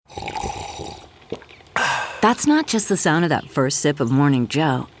That's not just the sound of that first sip of Morning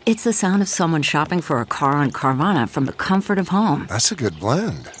Joe. It's the sound of someone shopping for a car on Carvana from the comfort of home. That's a good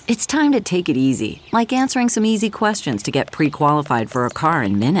blend. It's time to take it easy, like answering some easy questions to get pre-qualified for a car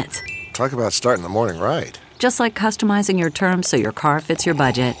in minutes. Talk about starting the morning right. Just like customizing your terms so your car fits your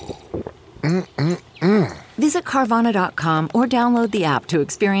budget. Visit Carvana.com or download the app to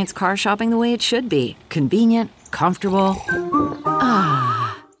experience car shopping the way it should be. Convenient, comfortable.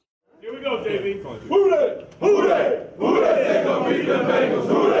 Ah. Here we go, JB. Who they? Who they? Who they say gon' beat the Bengals?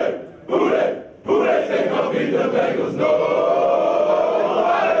 Who they? Who they? Who they say gon' beat the Bengals? Nobody!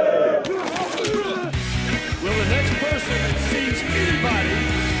 Will the next person that sees anybody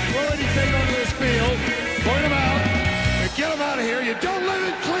throw anything on this field, point them out, and get them out of here? You don't live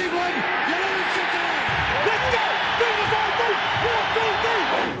in Cleveland, you live in Cincinnati. Let's go! Bengals on three! 1, 2, 3!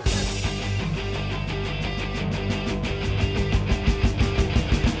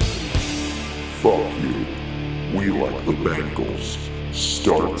 Fuck you. We Like the Bengals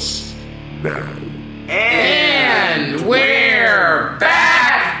starts now. And we're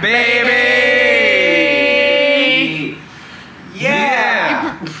back, baby!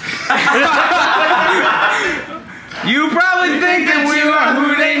 Yeah! You probably think that we are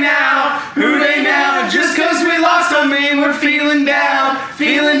who they now. Just cause we lost don't mean we're feeling down.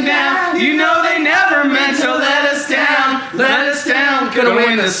 You know they never meant to let us down. Gonna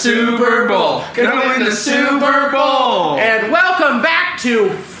win the Super Bowl. And welcome back to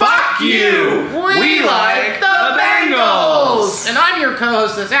Fuck You. We Like the Bengals. And I'm your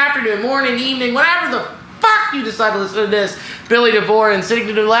co-host this afternoon, morning, evening, whatever the fuck you decide to listen to this, Billy DeVore, and sitting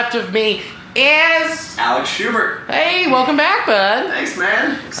to the left of me is Alex Schubert. Hey, welcome back, bud. Thanks,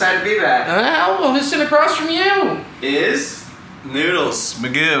 man. Excited to be back. Well, who's sitting across from you? Is Noodles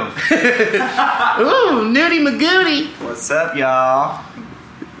Magoo. Ooh, Nudie Magooty. What's up, y'all?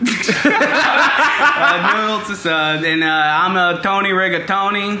 Noodles, and I'm Tony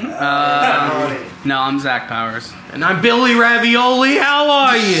Rigatoni. No, I'm Zach Powers. And I'm Billy Ravioli. How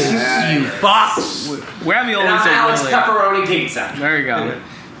are you, you fox? Ravioli's I'm Alex really... Pepperoni Pizza. There you go.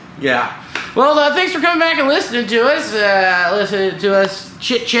 Yeah. Well, thanks for coming back and listening to us.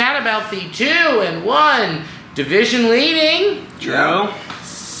 Chit chat about the 2-1 division leading True.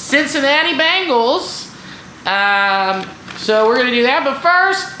 Cincinnati Bengals. So we're gonna do that. But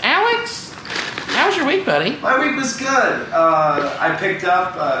first, Alex, how was your week, buddy? My week was good. I picked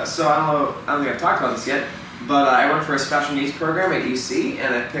up. So I don't think I've talked about this yet. But I went for a special needs program at UC,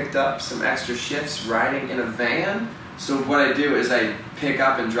 and I picked up some extra shifts riding in a van. So what I do is I pick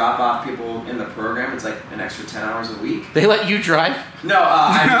up and drop off people in the program. It's like an extra 10 hours a week. They let you drive? No,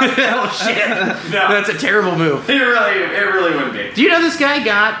 Oh shit! No. That's a terrible move. It really wouldn't be. Do you know this guy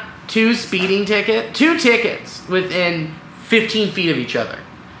got 2 tickets within 15 feet of each other?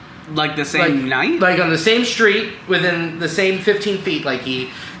 Like the same night? Like on the same street, within the same 15 feet. Like he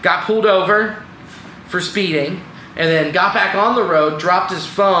got pulled over for speeding, and then got back on the road, dropped his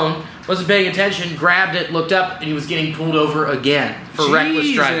phone, wasn't paying attention, grabbed it, looked up, and he was getting pulled over again for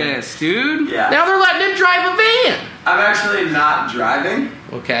reckless driving. Jesus, dude. Yeah. Now they're letting him drive a van. I'm actually not driving.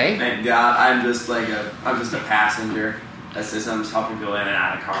 Okay. Thank God. I'm just a passenger. I'm just helping people in and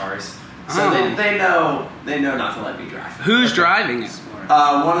out of cars. So they know not to let me drive. Who's driving it?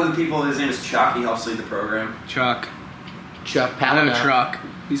 One of the people, his name is Chuck. He helps lead the program. Chuck. Chuck I have Palahniuk. a truck.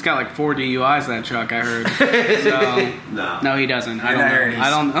 He's got like 4 DUIs, that Chuck, I heard. So, no, he doesn't. I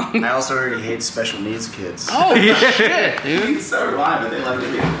don't know. I also heard he hates special needs kids. Oh, shit, dude. So do I, but they let me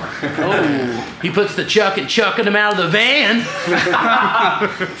do it. Oh, he puts the Chuck and chucking him out of the van. All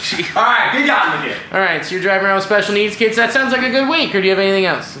right, get on with it. All right, so you're driving around with special needs kids. That sounds like a good week, or do you have anything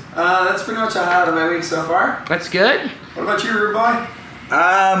else? That's pretty much a highlight of my week so far. That's good. What about you, rude boy?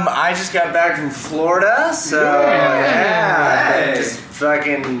 I just got back from Florida, so Hey. just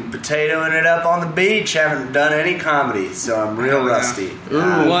fucking potatoing it up on the beach. Haven't done any comedy, so I'm real rusty.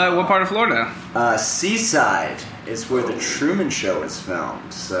 What part of Florida? Seaside is where the Truman Show is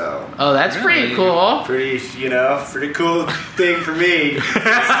filmed, so. Oh, that's pretty cool. Pretty cool thing for me as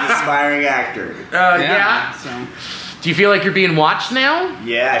an aspiring actor. Yeah. So. Do you feel like you're being watched now?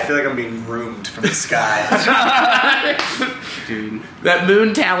 Yeah, I feel like I'm being groomed from the sky. Dude. That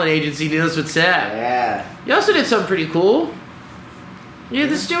Moon Talent Agency knows what's up. Yeah. You also did something pretty cool. You did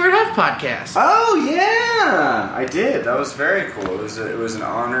the Stuart Huff podcast. Oh yeah, I did. That was very cool. It was an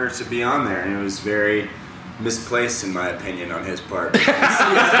honor to be on there, and it was very misplaced in my opinion on his part.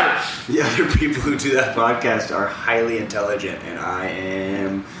 The other people who do that podcast are highly intelligent, and I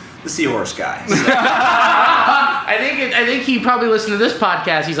am the seahorse guy. So. I think he probably listened to this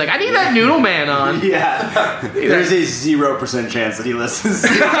podcast. He's like, I need that Noodle Man on. Yeah. There's a 0% chance that he listens.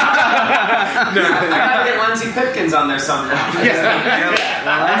 I gotta get Lindsey Pipkins on there somehow.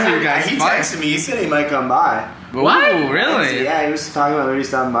 He texted me. He said he might come by. What? Really? Yeah, he was talking about maybe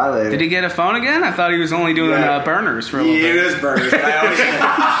stopping by later. Did he get a phone again? I thought he was only doing burners for a little bit. He was burners, but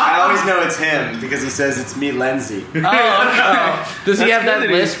I always know it's him because he says it's me, Lindsay. Oh, okay. Does he have that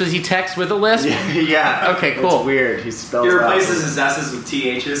lisp? Does he text with a lisp? Yeah. Okay, cool. It's weird. He spells He replaces his S's with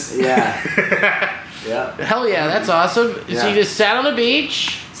TH's. Yeah. Yeah. Hell yeah, that's awesome. Yeah. So you just sat on the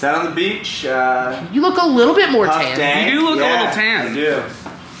beach. Sat on the beach. You look a little bit more tan. You do look a little tan. I do.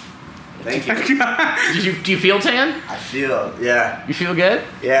 Thank you. Do you feel tan? I feel, yeah. You feel good?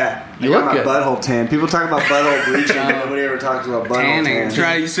 Yeah. You I look got my good. butthole tan. People talk about butthole bleaching, but nobody ever talks about butthole Tanning. tan.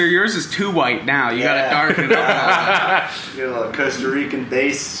 Try, so yours is too white now. You gotta darken it up. Get a little Costa Rican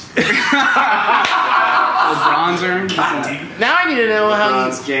base. A little bronzer. Now I need to know how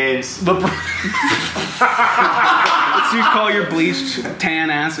Bronze Games. What do you call your bleached tan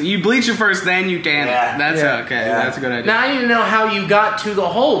ass? You bleach it first, then you tan it. Yeah. That's okay. Yeah. That's a good idea. Now I need to know how you got to the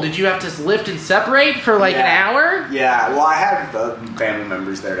hole. Did you have to lift and separate for like an hour? Yeah, well, I had family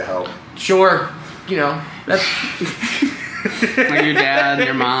members there to help. Sure. You know, that's Like your dad,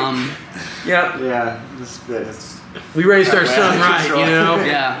 your mom. Yep. Yeah. We raised our son right, you know?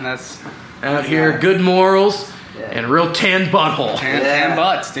 Yeah, that's Out here, good morals and real tan butthole. tan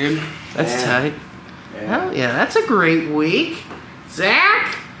butts, dude. That's tight. Hell yeah, that's a great week.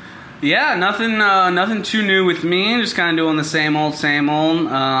 Zach? Yeah, nothing too new with me. Just kind of doing the same old, same old.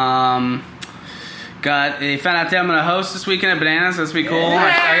 Found out that I'm gonna host this weekend at Bananas. That's be cool.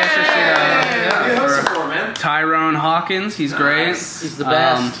 I guess I should. Tyrone Hawkins, he's great. He's the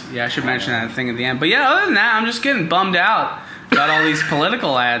best. Yeah, I should mention that thing at the end. But yeah, other than that, I'm just getting bummed out about all these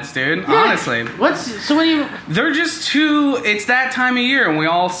political ads, dude. Honestly, they're just too. It's that time of year, and we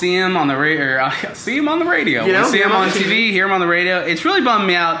all see him on the radio. See him on the radio. You know, we see him on TV, hear him on the radio. It's really bummed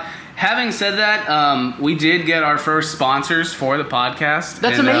me out. Having said that, we did get our first sponsors for the podcast.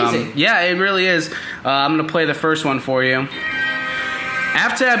 That's amazing. Yeah, it really is. I'm going to play the first one for you.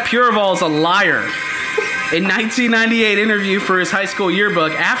 Aftab Pureval is a liar. In 1998 interview for his high school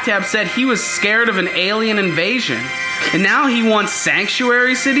yearbook, Aftab said he was scared of an alien invasion. And now he wants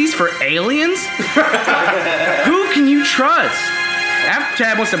sanctuary cities for aliens? Who can you trust?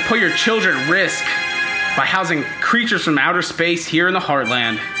 Aftab wants to put your children at risk by housing creatures from outer space here in the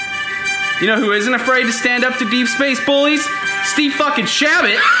heartland. You know who isn't afraid to stand up to deep space bullies? Steve fucking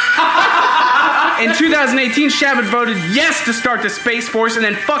Shabbat. In 2018, Shabbat voted yes to start the Space Force and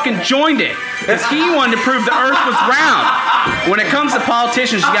then fucking joined it. Because he wanted to prove the Earth was round. When it comes to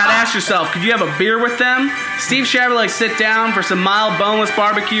politicians, you gotta ask yourself, could you have a beer with them? Steve Shabbat likes to sit down for some mild boneless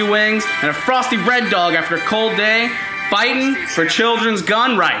barbecue wings and a frosty red dog after a cold day, fighting for children's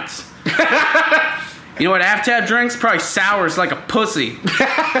gun rights. You know what Aftab drinks? Probably sours like a pussy.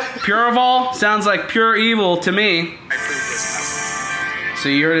 Pureval sounds like pure evil to me. So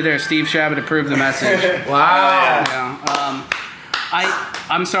you heard it there. Steve Shabbat approved the message. Wow. Yeah.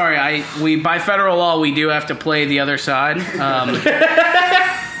 I'm sorry. We by federal law we do have to play the other side.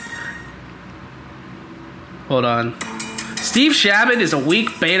 Hold on. Steve Shabbat is a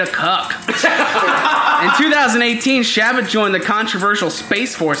weak beta cuck. In 2018, Shabbat joined the controversial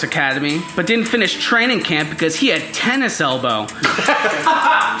Space Force Academy, but didn't finish training camp because he had tennis elbow.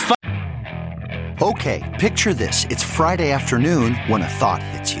 Okay, picture this. It's Friday afternoon when a thought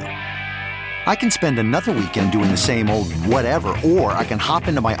hits you. I can spend another weekend doing the same old whatever, or I can hop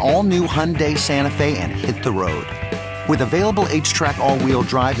into my all-new Hyundai Santa Fe and hit the road. With available H-Track all-wheel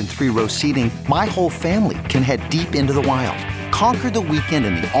drive and 3-row seating, my whole family can head deep into the wild. Conquer the weekend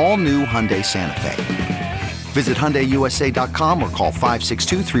in the all-new Hyundai Santa Fe. Visit HyundaiUSA.com or call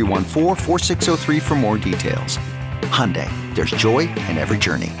 562-314-4603 for more details. Hyundai, there's joy in every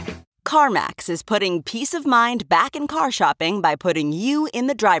journey. CarMax is putting peace of mind back in car shopping by putting you in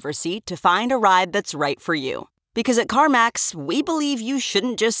the driver's seat to find a ride that's right for you. Because at CarMax, we believe you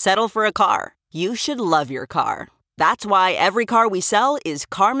shouldn't just settle for a car. You should love your car. That's why every car we sell is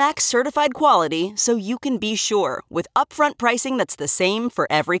CarMax certified quality, so you can be sure with upfront pricing that's the same for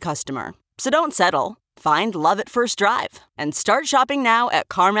every customer. So don't settle. Find love at first drive and start shopping now at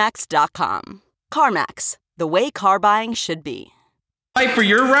CarMax.com. CarMax, the way car buying should be. Fight for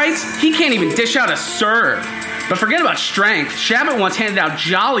your rights? He can't even dish out a serve. But forget about strength. Shabbat once handed out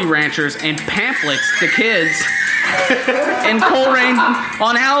Jolly Ranchers and pamphlets to kids in Coleraine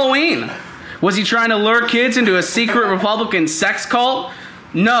on Halloween. Was he trying to lure kids into a secret Republican sex cult?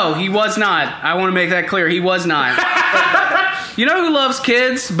 No, he was not. I want to make that clear. He was not. You know who loves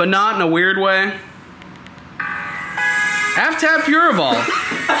kids, but not in a weird way? Aftab Puraval.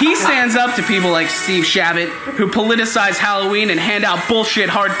 He stands up to people like Steve Shabbat, who politicize Halloween and hand out bullshit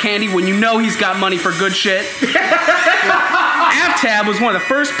hard candy when you know he's got money for good shit. Aftab was one of the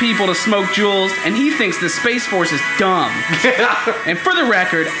first people to smoke Juuls, and he thinks the Space Force is dumb. And for the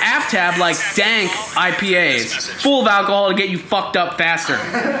record, Aftab likes dank IPAs, full of alcohol to get you fucked up faster.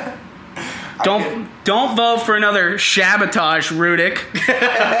 Don't vote for another Shabatage, Rudick.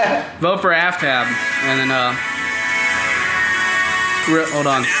 Vote for Aftab. And then, hold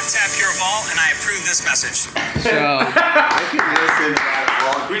on. Aftab Puraval, and I approve this message. So I could listen to that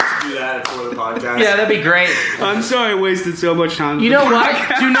vlog. We should do that for the podcast. Yeah, that'd be great. I'm sorry I wasted so much time. You know what?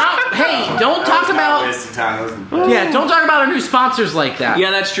 Don't talk about. Wasted time. Yeah, don't talk about our new sponsors like that. Yeah,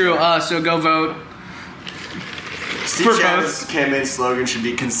 that's true. So go vote. Steve Shabbat's campaign slogan should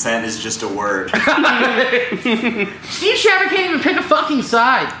be "Consent is just a word." Steve Shabbat can't even pick a fucking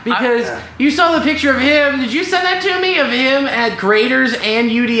side because you saw the picture of him. Did you send that to me of him at Graders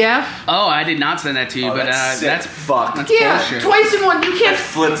and UDF? Oh, I did not send that to you, but that's fucked. That's yeah, bullshit. Twice in one. You can't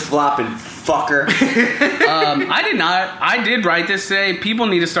flip flopping fucker. I did not. I did write this today. People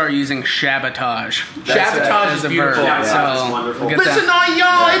need to start using Shabatage. Shabatage is beautiful. Verb. That's wonderful. Listen on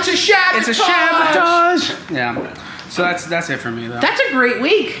y'all, it's a Shabatage. It's a Shabatage. Yeah. So that's it for me though. That's a great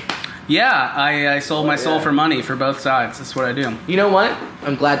week. Yeah, I sold my soul for money for both sides. That's what I do. You know what?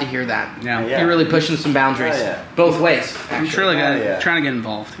 I'm glad to hear that. Yeah. You're really pushing some boundaries. Both ways. I'm truly trying to get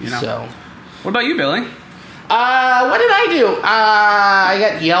involved. You know. So, what about you, Billy? What did I do? I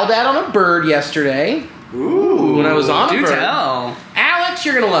got yelled at on a bird yesterday. Ooh. When I was on a bird. Do tell. Alex,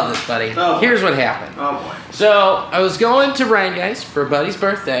 you're gonna love this, buddy. Oh, here's what happened. Oh boy. So I was going to Rhinegeist for a buddy's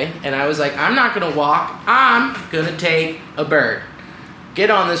birthday, and I was like, I'm not gonna walk. I'm gonna take a bird.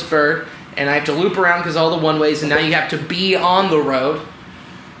 Get on this bird, and I have to loop around because all the one ways, and now you have to be on the road.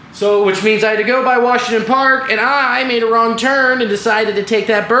 So, which means I had to go by Washington Park, and I made a wrong turn and decided to take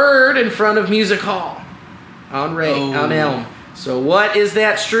that bird in front of Music Hall on Elm. So what is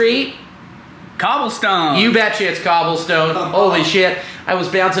that street? Cobblestone. You betcha it's Cobblestone. Holy shit. I was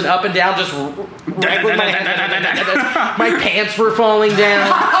bouncing up and down, just my pants were falling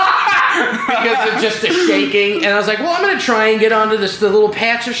down because of just the shaking. And I was like, well, I'm going to try and get onto the little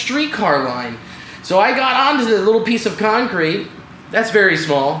patch of streetcar line. So I got onto the little piece of concrete. That's very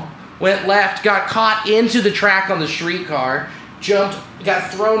small. Went left, got caught into the track on the streetcar, jumped,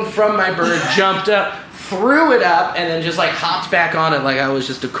 got thrown from my bird, jumped up, threw it up, and then just like hopped back on it like I was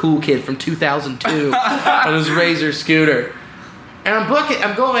just a cool kid from 2002 on his Razor scooter. And I'm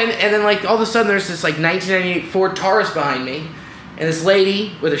going, and then like all of a sudden there's this like 1998 Ford Taurus behind me, and this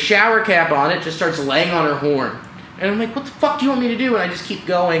lady with a shower cap on it just starts laying on her horn. And I'm like, what the fuck do you want me to do? And I just keep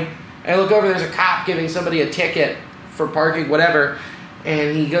going. And I look over, there's a cop giving somebody a ticket for parking, whatever.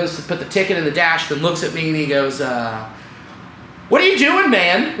 And he goes to put the ticket in the dash, then looks at me and he goes, what are you doing,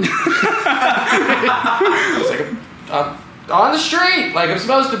 man? I was like, I'm on the street, like I'm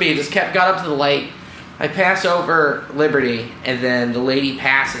supposed to be. Just got up to the light. I pass over Liberty, and then the lady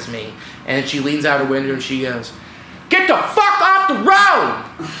passes me, and she leans out her window and she goes, get the fuck off the road!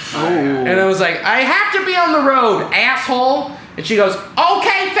 Oh. And I was like, I have to be on the road, asshole. And she goes,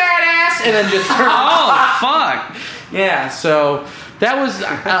 okay, fat ass, and then just turned Oh, fuck. Yeah, so that was the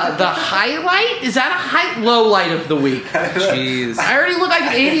highlight? Is that a low light of the week? Jeez. I already look like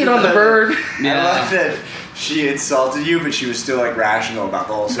an idiot on the bird. I love that she insulted you, but she was still like rational about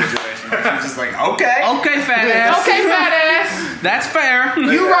the whole situation. She was just like, okay. Okay, fat ass. Okay, fat ass. That's fair.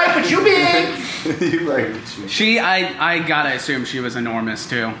 You right, but you big. You right, but you. I gotta assume she was enormous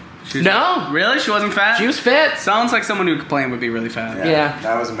too. No. Really? She wasn't fat? She was fit. Sounds like someone who complained would be really fat. Yeah.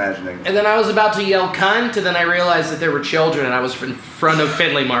 I was imagining. And then I was about to yell cunt, and then I realized that there were children, and I was in front of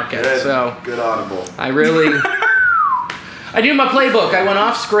Findlay Market. Good audible. I really... I knew my playbook. I went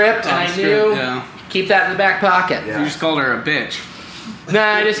off script, and I knew... Yeah. Keep that in the back pocket. You just called her a bitch.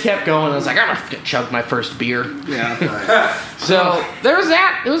 Nah, I just kept going. I was like, I'm going to chug my first beer. Yeah. So, there was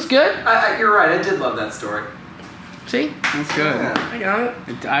that. It was good. You're right. I did love that story. See? That's good. I got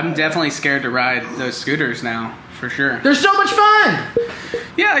it. I'm definitely scared to ride those scooters now, for sure. They're so much fun.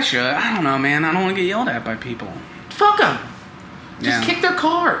 Yeah, I should. I don't know, man. I don't want to get yelled at by people. Fuck them. Just kick their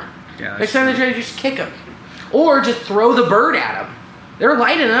car. Yeah, next time they try to just kick them. Or just throw the bird at them. They're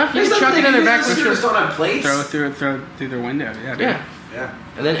light enough. You can chuck it in their back windshield. Don't have plates. Throw it through their window. Yeah, dude. Yeah.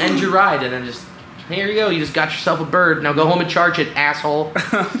 And then end your ride, and then just, here you go. You just got yourself a bird. Now go home and charge it, asshole.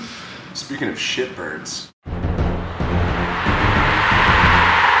 Speaking of shitbirds.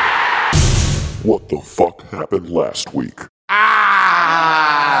 What the fuck happened last week?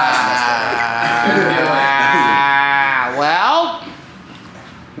 Well,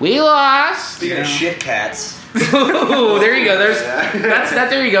 Ross. Speaking of shit cats. Ooh, there you go.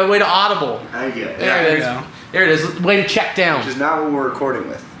 There you go. Way to audible. I get it. There it is. There it is. Way to check down. Which is not what we're recording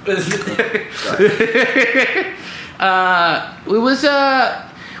with. It was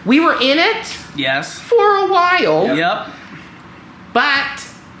we were in it. Yes. For a while. Yep. But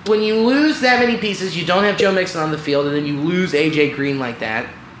when you lose that many pieces, you don't have Joe Mixon on the field, and then you lose AJ Green like that,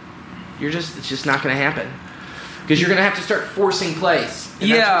 it's just not going to happen. Because you're going to have to start forcing plays.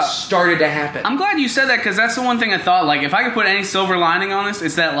 And that's what started to happen. I'm glad you said that, because that's the one thing I thought, like, if I could put any silver lining on this,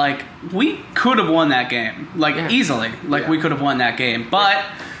 it's that, like, we could have won that game. Like, easily. Like, we could have won that game. But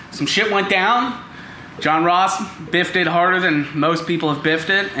some shit went down. John Ross biffed it harder than most people have biffed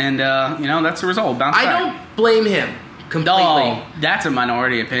it, and, that's the result. Bounce back. I don't blame him completely. Oh, that's a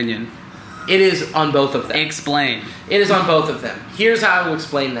minority opinion. It is on both of them. Explain. It is on both of them. Here's how I will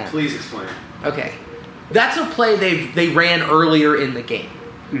explain that. Please explain. Okay. That's a play they ran earlier in the game.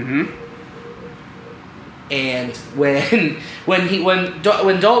 Mm-hmm. And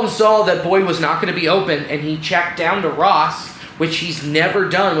when Dalton saw that Boyd was not going to be open, and he checked down to Ross, which he's never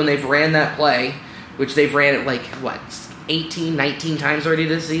done when they've ran that play, which they've ran it 18, 19 times already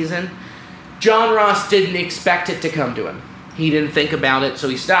this season. John Ross didn't expect it to come to him. He didn't think about it, so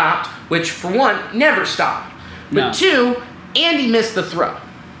he stopped, which, for one, never stopped. But two, Andy missed the throw.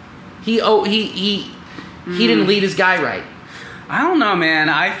 He didn't lead his guy right. I don't know, man.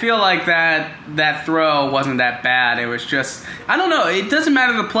 I feel like that throw wasn't that bad. It was just, I don't know. It doesn't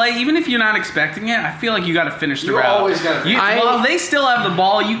matter the play. Even if you're not expecting it, I feel like you got to finish the route. You always got to. Well, they still have the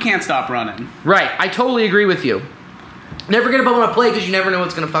ball. You can't stop running. Right. I totally agree with you. Never get up on a play because you never know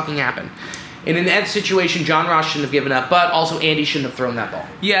what's going to fucking happen. And in that situation, John Ross shouldn't have given up, but also Andy shouldn't have thrown that ball.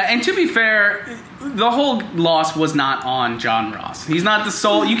 Yeah, and to be fair, the whole loss was not on John Ross. He's not the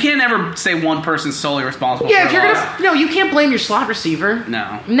sole. You can't ever say one person's solely responsible for if the you're loss. you can't blame your slot receiver.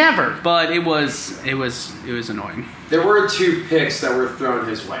 No, never. But it was annoying. There were 2 picks that were thrown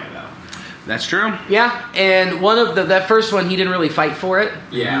his way, though. That's true. Yeah, and one of that first one, he didn't really fight for it.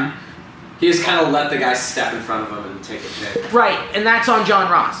 Yeah. He just kind of let the guy step in front of him and take a pick. Right, and that's on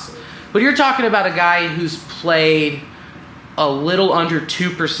John Ross. But you're talking about a guy who's played a little under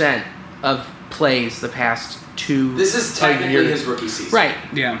 2% of plays the past 2 years. This is technically his rookie season. Right.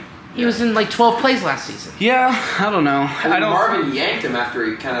 Yeah. He was in 12 plays last season. Yeah, I don't know. Marvin yanked him after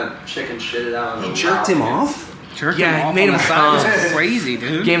he kind of chicken shitted out. He jerked him off? Jerked him off made on him the side. That's crazy,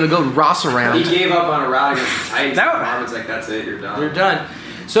 dude. Gave him to go Ross around. He gave up on a route against the Titans. Marvin's like, that's it, you're done. They're done.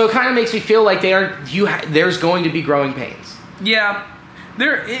 So it kind of makes me feel like there's going to be growing pains. Yeah.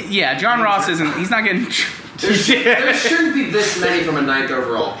 John Ross he's not getting... There shouldn't be this many from a 9th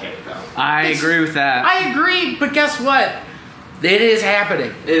overall pick, though. I agree with that. I agree, but guess what? It is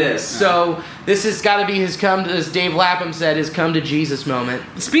happening. It is. So this has got to be his as Dave Lapham said, his come to Jesus moment.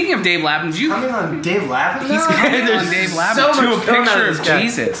 Speaking of Dave Lapham, coming on Dave Lapham? He's coming on Dave Lapham to a picture of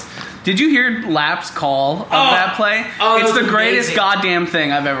Jesus. Did you hear Lap's call of that play? It's the greatest goddamn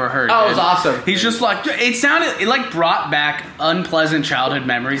thing I've ever heard. Oh, it was awesome. He's just like, it brought back unpleasant childhood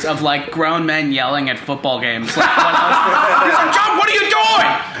memories of grown men yelling at football games. He's like, John, what are you doing?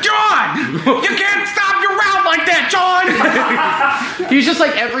 John, you can't stop your route like that, John. He was just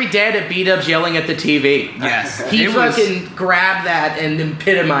like every dad at B-Dubs yelling at the TV. Yes. He fucking grabbed that and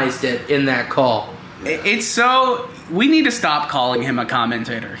epitomized it in that call. It's so... We need to stop calling him a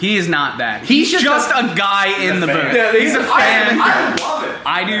commentator. He is not that. He's just a guy in the booth. Yeah, he's a fan. I love it.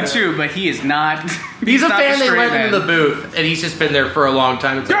 I do too, but he is not. He's a fan that went into the booth, and he's just been there for a long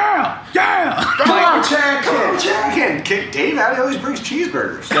time. It's yeah. Come on, Jack. Kick Dave out. He always brings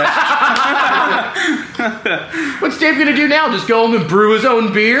cheeseburgers. What's Dave gonna do now? Just go home and brew his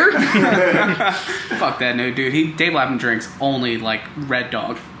own beer? Fuck that, no, dude. Dave Lapham drinks only Red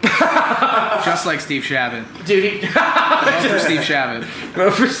Dog. Just like Steve Shabbat. Dude, Vote for Steve Shabbat.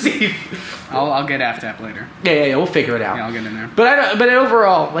 Vote for Steve. I'll get AFTAP later. Yeah, we'll figure it out. Yeah, I'll get in there. But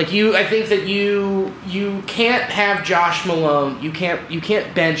overall, I think that you can't have Josh Malone. You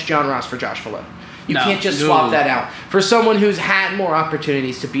can't bench John Ross for Josh Malone. You can't just swap that out for someone who's had more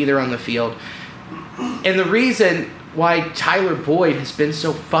opportunities to be there on the field. And the reason why Tyler Boyd has been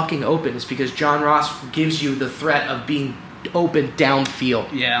so fucking open is because John Ross gives you the threat of being open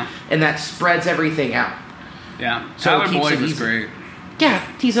downfield. Yeah. And that spreads everything out. Yeah. So Tyler Boyd was great. Yeah,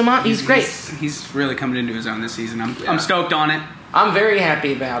 he's great. He's really coming into his own this season. I'm stoked on it. I'm very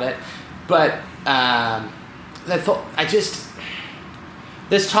happy about it. But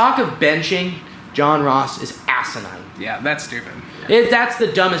this talk of benching John Ross is asinine. Yeah, that's stupid. That's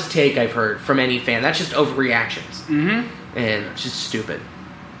the dumbest take I've heard from any fan. That's just overreactions. Mm-hmm. And it's just stupid.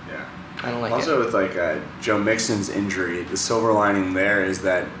 Yeah. I don't like also, it. with like Joe Mixon's injury, the silver lining there is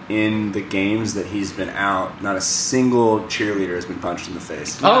that in the games that he's been out, not a single cheerleader has been punched in the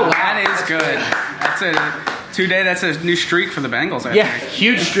face. Oh, wow. That is good. That's a new streak for the Bengals, I think.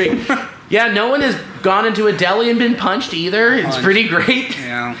 Huge streak. Yeah, no one has gone into a deli and been punched either. It's pretty great.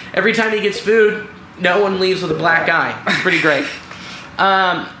 Yeah. Every time he gets food, no one leaves with a black eye. It's pretty great.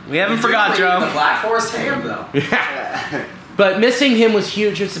 We haven't forgot, Joe. The Black Forest ham, though. Yeah. But missing him was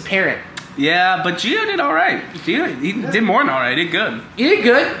huge. It's apparent. Yeah, but Gio did all right. He did more than all right. He did good. He did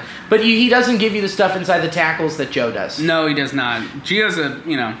good, but he doesn't give you the stuff inside the tackles that Joe does. No, he does not. Gio's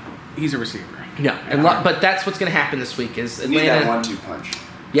he's a receiver. No, but that's what's going to happen this week is You need Atlanta. that 1-2 punch.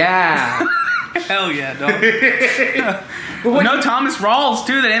 Yeah. Hell yeah, dog. Thomas Rawls,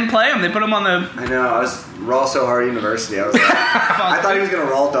 too. They didn't play him. They put him on the... I know. I was Rawls So Hard University. I was like, I thought he was going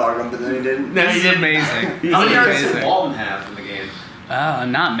to raw dog him, but then he didn't. No, he did amazing. How many yards did Walton have in the game?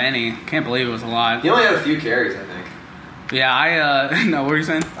 Not many. Can't believe it was a lot. He only had a few carries, I think. Yeah, no, what were you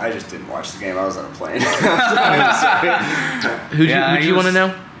saying? I just didn't watch the game. I was on a plane. Who'd you want to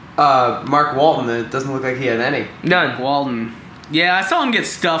know? Mark Walton. It doesn't look like he had any. None. Walton. Yeah, I saw him get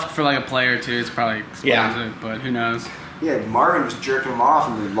stuffed for like a play or two. It's probably explosive, but who knows? Yeah, Marvin was jerking him off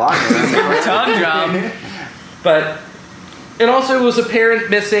in the locker room. Tongue job. But it also was apparent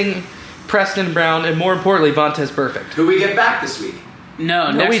missing Preston Brown and more importantly Vontaze Burfict. Who we get back this week?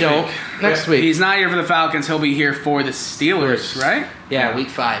 No, we don't. week. Next week. He's not here for the Falcons. He'll be here for the Steelers, right? Yeah, week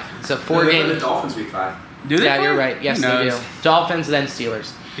 5. It's a 4 They game. play the Dolphins week 5. Do they? Yeah, play? you're right. Yes, Who they knows? do. Dolphins, then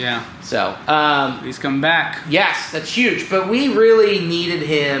Steelers. Yeah. So, he's coming back. yes, that's huge. But we really needed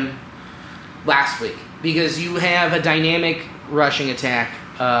him last week because you have a dynamic rushing attack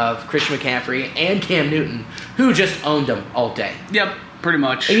of Christian McCaffrey and Cam Newton, who just owned him all day. Yep, pretty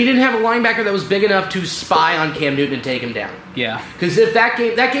much. And you didn't have a linebacker that was big enough to spy on Cam Newton and take him down. Yeah. Because if that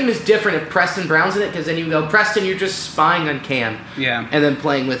game is different if Preston Brown's in it, because then you go, Preston, you're just spying on Cam. Yeah. And then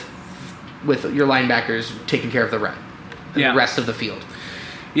playing with your linebackers taking care of the run. And the rest of the field.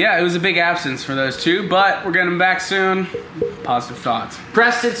 Yeah, it was a big absence for those two, but we're getting them back soon. Positive thoughts.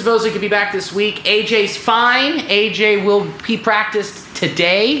 Preston supposedly could be back this week. AJ's fine. AJ he practiced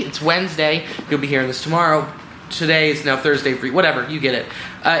today. It's Wednesday. He'll be hearing this tomorrow. Today is now Thursday for you. Whatever, you get it.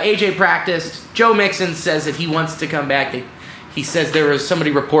 AJ practiced. Joe Mixon says that he wants to come back. He says there was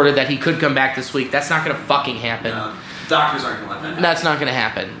somebody reported that he could come back this week. That's not going to fucking happen. Doctors aren't going to let that happen. That's not going to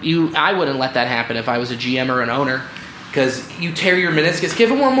happen. I wouldn't let that happen if I was a GM or an owner. Because you tear your meniscus.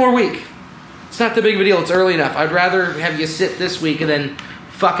 Give him one more week. It's not that big of a deal. It's early enough. I'd rather have you sit this week and then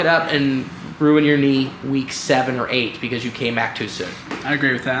fuck it up and ruin your knee week 7 or 8 because you came back too soon. I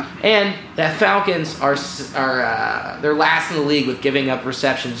agree with that. And the Falcons are they're last in the league with giving up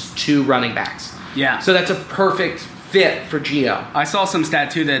receptions to running backs. Yeah. So that's a perfect fit for Gio. I saw some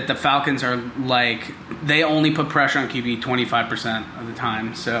stat too that the Falcons are like they only put pressure on QB 25% of the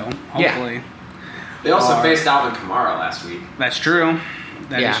time. So hopefully. Yeah. They also faced Alvin Kamara last week. That's true.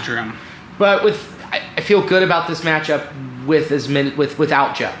 That is true. But I feel good about this matchup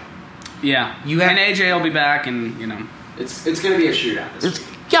without Joe. Yeah. And AJ will be back, and it's going to be a shootout this week.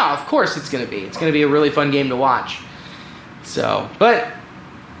 Yeah, of course it's going to be. It's going to be a really fun game to watch. So, but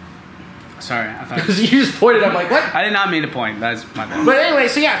sorry, I thought because you just pointed, I'm like, what? I did not mean to point. That's my bad. But anyway,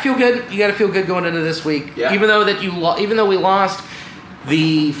 so yeah, feel good. You got to feel good going into this week. Yeah. Even though we lost.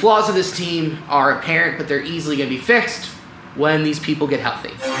 The flaws of this team are apparent, but they're easily going to be fixed when these people get healthy.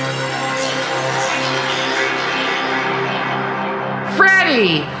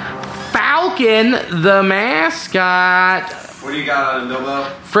 Freddie Falcon, the mascot. What do you got on Novo?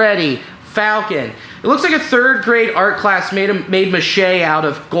 Freddie Falcon. It looks like a 3rd grade art class made mache out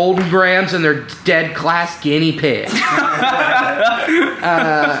of golden grams and their dead class guinea pig.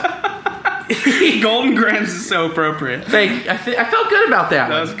 Golden grams is so appropriate. Thank you. I felt good about that.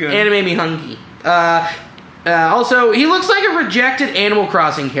 That was good. And it made me hungry. Also, he looks like a rejected Animal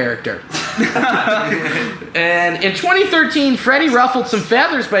Crossing character. And in 2013, Freddie ruffled some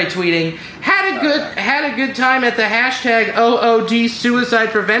feathers by tweeting, had a good time at the hashtag OOD Suicide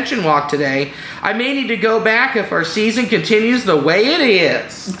Prevention Walk today. I may need to go back if our season continues the way it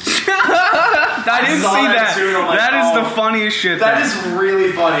is. I didn't see that. That is the funniest shit. That is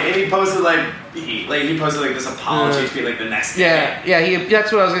really funny. And he posted he posted this apology to be the next day. Yeah.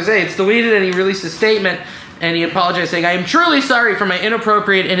 That's what I was gonna say. It's deleted, and he released a statement, and he apologized, saying, "I am truly sorry for my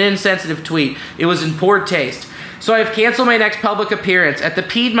inappropriate and insensitive tweet. It was in poor taste. So I have canceled my next public appearance at the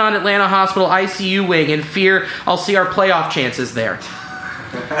Piedmont Atlanta Hospital ICU wing in fear I'll see our playoff chances there."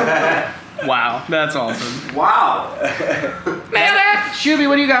 Wow, that's awesome. Wow. Shuby,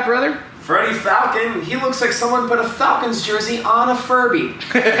 what do you got, brother? Freddie Falcon, he looks like someone put a Falcons jersey on a Furby.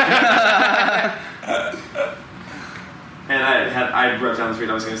 And I wrote down the tweet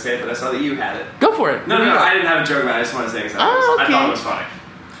I was going to say it, but I saw that you had it. Go for it. No, I didn't have a joke about it. I just wanted to say it. Oh, okay. I thought it was funny.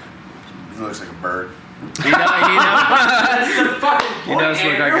 He looks like a bird. He does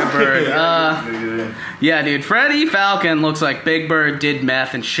look like a bird. Yeah, dude. Freddie Falcon looks like Big Bird did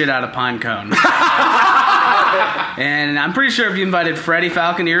meth and shit out of pine cone. And I'm pretty sure if you invited Freddie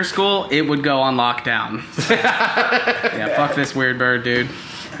Falcon to your school, it would go on lockdown. Yeah, fuck this weird bird, dude.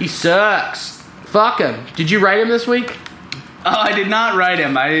 He sucks. Fuck him. Did you write him this week? Oh, I did not write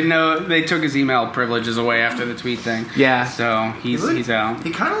him. I didn't know they took his email privileges away after the tweet thing. Yeah. So he's out. He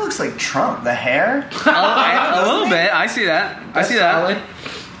kind of looks like Trump. The hair? A little bit. I see that. I see that.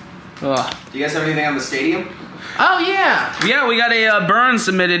 Ugh. Do you guys have anything on the stadium? Oh, yeah. Yeah, we got a burn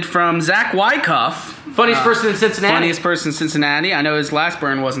submitted from Zach Wyckoff. Funniest person in Cincinnati. Funniest person in Cincinnati. I know his last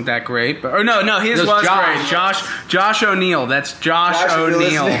burn wasn't that great. But, his was great. Josh O'Neill. That's Josh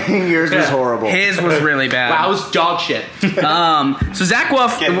O'Neill. Yours was horrible. His was really bad. Wow, it was dog shit. So Zach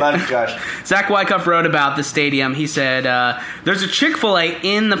Wyckoff wrote about the stadium. He said, there's a Chick-fil-A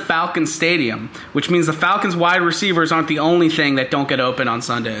in the Falcons stadium, which means the Falcons wide receivers aren't the only thing that don't get open on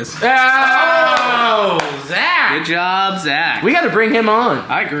Sundays. Oh, Zach. Good job, Zach. We got to bring him on.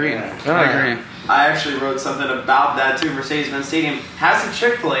 I agree. I agree. I actually wrote something about that too. Mercedes-Benz Stadium has a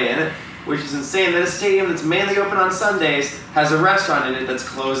Chick-fil-A in it, which is insane that a stadium that's mainly open on Sundays has a restaurant in it that's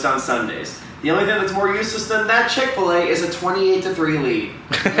closed on Sundays. The only thing that's more useless than that Chick-fil-A is a 28-3 lead.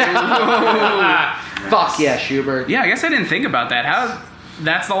 Fuck yeah, Schubert. Yeah, I guess I didn't think about that.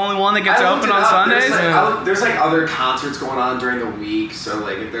 That's the only one that gets open on Sundays? There's other concerts going on during the week, so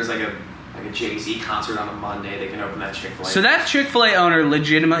if there's a Jay-Z concert on a Monday, they can open that Chick-fil-A. So that Chick-fil-A owner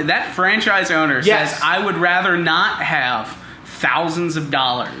legitimately, that franchise owner Yes. says, I would rather not have thousands of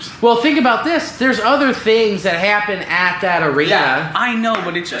dollars. Well, think about this. There's other things that happen at that arena. Yeah, I know,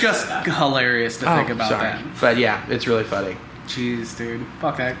 but it's just hilarious to think about that. But yeah, it's really funny. Jeez, dude.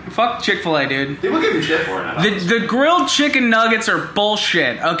 Fuck that. Fuck Chick-fil-A, dude. People give you shit for it. The grilled chicken nuggets are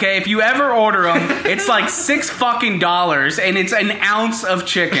bullshit, okay? If you ever order them, it's like $6 and it's an ounce of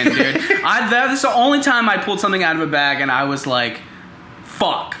chicken, dude. That's the only time I pulled something out of a bag and I was like,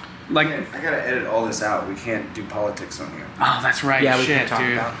 fuck. Like, I gotta edit all this out. We can't do politics on here. Oh, that's right. Yeah, we Shit, can talk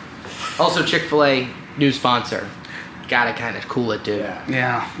dude. about. Also, Chick-fil-A, new sponsor. Gotta kind of cool it, dude.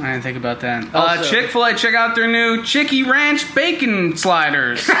 Yeah, I didn't think about that. Also- Chick-fil-A, check out their new Chicky Ranch Bacon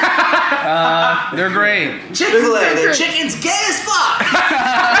Sliders. They're great. Chick-fil-A, their chicken's gay as fuck!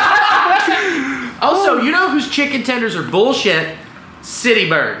 Also, you know whose chicken tenders are bullshit? City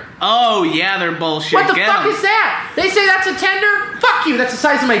Bird. Oh, yeah, they're bullshit. What the Get fuck 'em. is that? They say that's a tender? Fuck you, that's the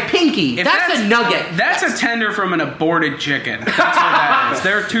size of my pinky. If That's a nugget. That's a tender from an aborted chicken. That's what that is.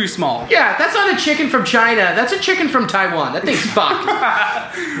 They're too small. Yeah, that's not a chicken from China. That's a chicken from Taiwan. That thing's fucked.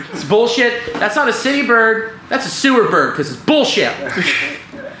 It's bullshit. That's not a city bird. That's a sewer bird because it's bullshit.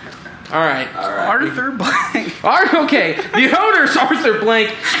 All right. Arthur Blank. Okay, the owner's Arthur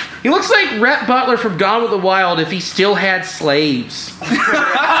Blank. He looks like Rhett Butler from Gone with the Wild if he still had slaves.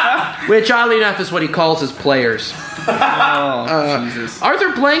 Which, oddly enough, is what he calls his players. Oh, Jesus.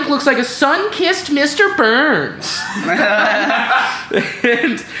 Arthur Blank looks like a sun-kissed Mr. Burns.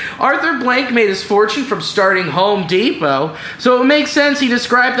 And Arthur Blank made his fortune from starting Home Depot, so it makes sense he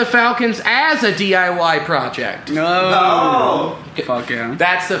described the Falcons as a DIY project. No. Fuck yeah.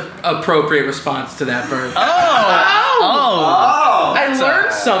 That's the appropriate response to that, Burns. Oh. I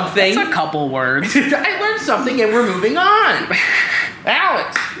learned something. That's a couple words. I learned something, and we're moving on.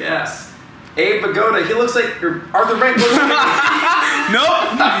 Alex. Yes. Abe Vigoda, he looks like Arthur Blank looks like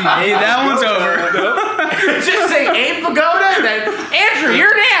Nope. Hey, that one's over. Just say Abe Vigoda, and then Andrew,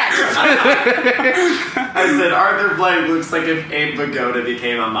 you're next. I said Arthur Blank looks like if Abe Vigoda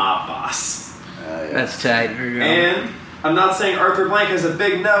became a mob boss. That's tight. And I'm not saying Arthur Blank has a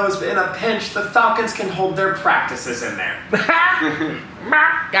big nose, but in a pinch, the Falcons can hold their practices in there.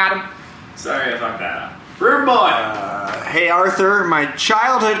 Got him. Sorry I fucked that up. Rude boy. Hey Arthur, my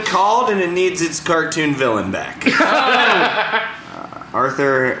childhood called and it needs its cartoon villain back.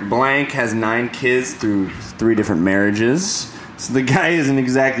 Arthur Blank has 9 kids through 3 different marriages. So the guy isn't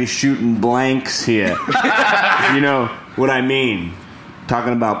exactly shooting blanks here. You know what I mean.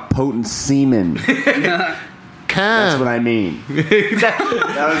 Talking about potent semen. That's what I mean. That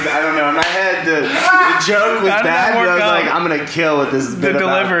was, I don't know, in my head the joke was bad, but I was like, I'm gonna kill with this bit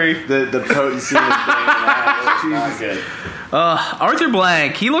delivery. About the potent semen thing. Not good. Arthur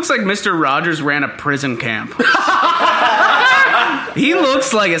Blank, he looks like Mr. Rogers ran a prison camp. He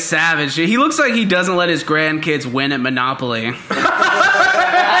looks like a savage. He looks like he doesn't let his grandkids win at Monopoly. And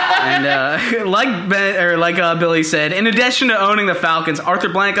And like Billy said, in addition to owning the Falcons, Arthur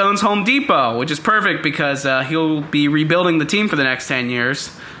Blank owns Home Depot, which is perfect because he'll be rebuilding the team for the next 10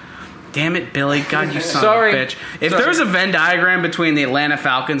 years. Damn it, Billy. God, you son of a bitch. If there's a Venn diagram between the Atlanta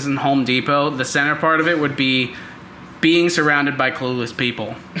Falcons and Home Depot, the center part of it would be being surrounded by clueless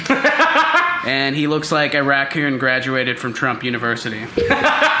people. And he looks like a raccoon graduated from Trump University.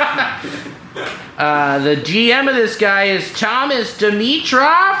 The GM of this guy is Thomas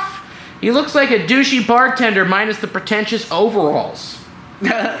Dimitrov. He looks like a douchey bartender minus the pretentious overalls.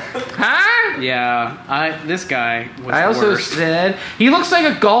 Huh? Yeah, this guy was I also worst. said he looks like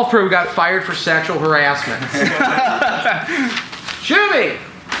a golfer who got fired for sexual harassment. Shooby,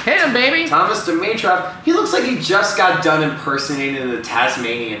 hit him, baby. Thomas Dimitrov, he looks like he just got done impersonating the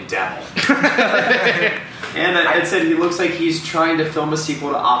Tasmanian devil. And it said he looks like he's trying to film a sequel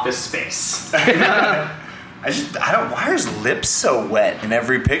to Office Space. I don't. Why are his lips so wet in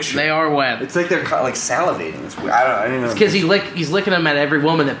every picture? They are wet. It's like they're like salivating. It's weird. I don't know. It's because he's licking them at every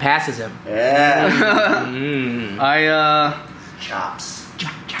woman that passes him. Yeah. Chops.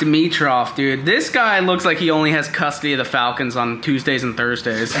 Dimitrov, dude. This guy looks like he only has custody of the Falcons on Tuesdays and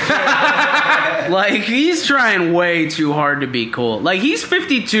Thursdays. Like, he's trying way too hard to be cool. Like, he's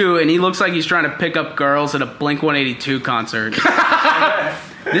 52, and he looks like he's trying to pick up girls at a Blink-182 concert.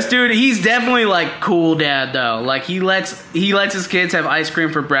 This dude, he's definitely, like, cool dad, though. Like, he lets his kids have ice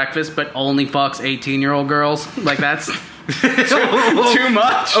cream for breakfast, but only fucks 18-year-old girls. Like, that's too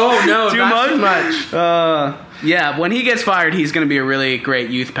much. Oh, no, too much. Yeah, when he gets fired, he's going to be a really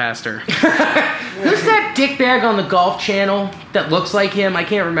great youth pastor. Who's that dickbag on the Golf Channel that looks like him? I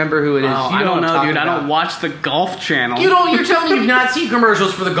can't remember who it is. Oh, I don't know, dude. I don't watch the Golf Channel. You're telling me you've not seen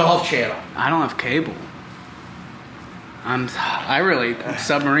commercials for the Golf Channel. I don't have cable. I really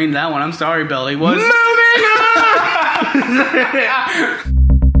submarined that one. I'm sorry, Billy. Moving on!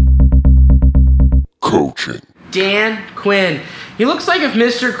 Coaching. Dan Quinn. He looks like if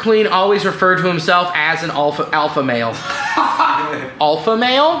Mr. Clean always referred to himself as an alpha male. Alpha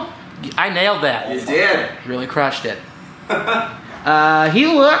male? I nailed that. You did. Really crushed it. He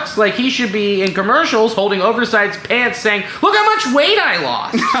looks like he should be in commercials holding oversized pants saying, "Look how much weight I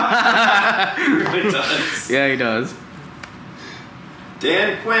lost." He really does. Yeah, he does.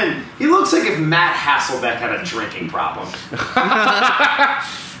 Dan Quinn. He looks like if Matt Hasselbeck had a drinking problem.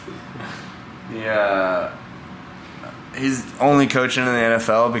 Yeah. He's only coaching in the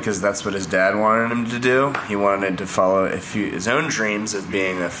NFL because that's what his dad wanted him to do. He wanted to follow his own dreams of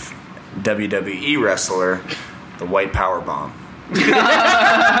being a WWE wrestler, the white power bomb.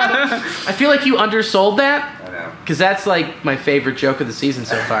 I feel like you undersold that. I know. Because that's like my favorite joke of the season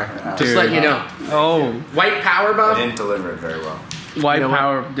so far. Just let you know. Oh. White power bomb? I didn't deliver it very well. White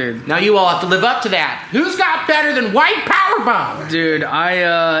power, dude. Now you all have to live up to that. Who's got better than white power bomb? Dude,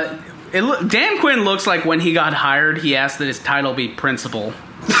 Dan Quinn looks like when he got hired, he asked that his title be principal.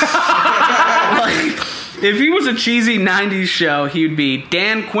 Like, if he was a cheesy 90s show, he'd be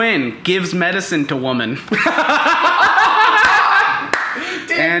Dan Quinn gives medicine to woman.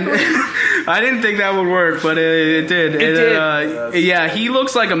 And I didn't think that would work, but it did. It did. Yeah, he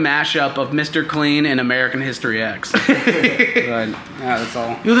looks like a mashup of Mr. Clean and American History X. But, yeah, that's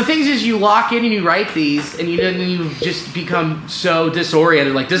all. The thing is you lock in and you write these, and you just become so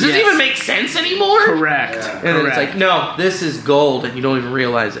disoriented. Like, does this even make sense anymore? Correct. Yeah. And then it's like, no, this is gold, and you don't even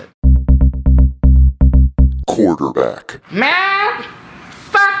realize it. Quarterback. Matt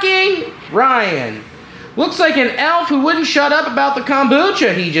fucking Ryan. Looks like an elf who wouldn't shut up about the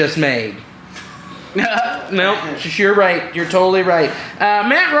kombucha he just made. Nope, you're right. You're totally right.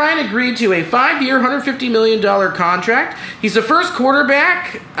 Matt Ryan agreed to a 5-year, $150 million contract. He's the first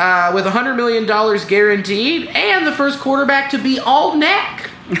quarterback with $100 million guaranteed, and the first quarterback to be all neck.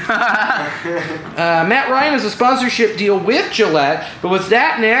 Matt Ryan has a sponsorship deal with Gillette, but with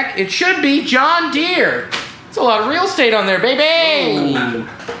that neck, it should be John Deere. It's a lot of real estate on there, baby.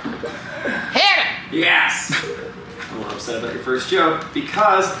 Hit it. Yes! I'm a little upset about your first joke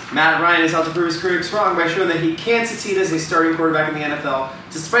because Matt Ryan has helped to prove his critics wrong by showing that he can succeed as a starting quarterback in the NFL,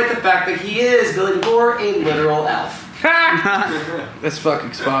 despite the fact that he is, Billy DeVore, a literal elf. That's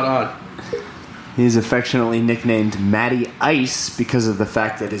fucking spot on. He's affectionately nicknamed Matty Ice because of the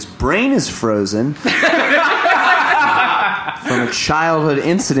fact that his brain is frozen from a childhood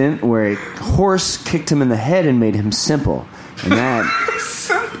incident where a horse kicked him in the head and made him simple. And that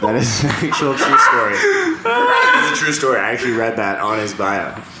is an actual true story. It's a true story. I actually read that on his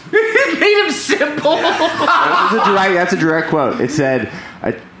bio. It made him simple. Yeah. That's a direct quote. It said,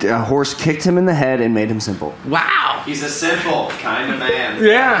 A horse kicked him in the head and made him simple. Wow. He's a simple kind of man.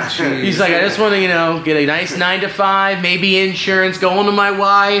 Yeah. He's like, I just want to, get a nice 9 to 5, maybe insurance, go home to my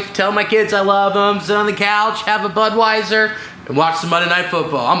wife, tell my kids I love them, sit on the couch, have a Budweiser, and watch some Monday Night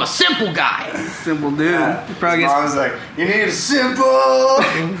Football. I'm a simple guy. Simple dude. Yeah. Probably I was like, you need a simple.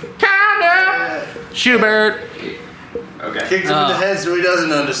 Kinda. Schubert. Okay. Kicked him in the head so he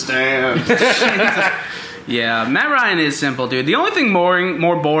doesn't understand. Yeah, Matt Ryan is simple, dude. The only thing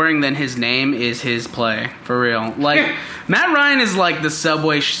more boring than his name is his play, for real. Like, Matt Ryan is like the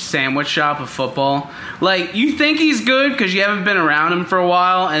Subway sandwich shop of football. Like, you think he's good because you haven't been around him for a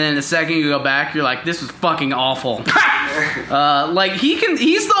while, and then the second you go back, you're like, this was fucking awful. Like, he's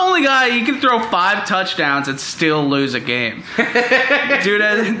the only guy, he can throw 5 touchdowns and still lose a game.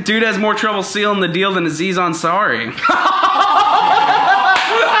 Dude has more trouble sealing the deal than Aziz Ansari.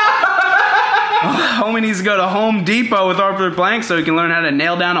 Homie needs to go to Home Depot with Arthur Blank so he can learn how to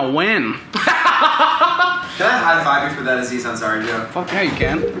nail down a win. Can I high-five you for that Aziz Ansari joke? Fuck yeah, you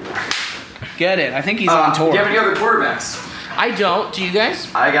can. Get it. I think he's on tour. Do you have any other quarterbacks? I don't. Do you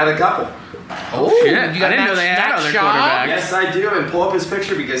guys? I got a couple. Oh, shit. You got I didn't know they had other quarterbacks. Yes, I do. And pull up his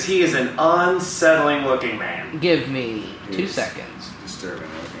picture because he is an unsettling-looking man. Give me 2 seconds. Disturbing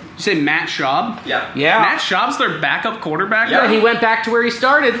looking. You say Matt Schaub? Yeah. Yeah. Matt Schaub's their backup quarterback? Yeah, he went back to where he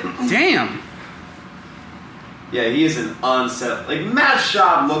started. Damn. Yeah, he is an unsettling... Like, Matt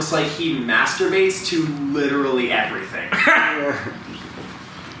Schaub looks like he masturbates to literally everything.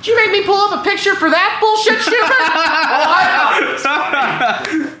 Did you make me pull up a picture for that bullshit, Schubert?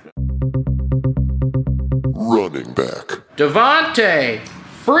 Running back. Devontae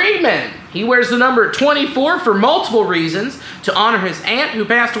Freeman. He wears the number 24 for multiple reasons. To honor his aunt who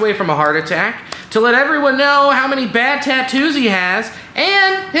passed away from a heart attack, to let everyone know how many bad tattoos he has,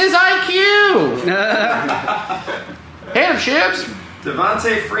 and his IQ. Hey, Shibs.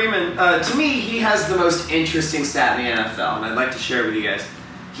 Devontae Freeman, to me, he has the most interesting stat in the NFL, and I'd like to share it with you guys.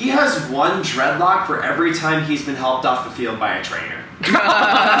 He has one dreadlock for every time he's been helped off the field by a trainer.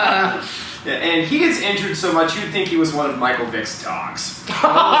 Yeah, and he gets injured so much you'd think he was one of Michael Vick's dogs.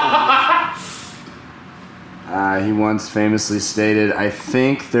 He once famously stated, I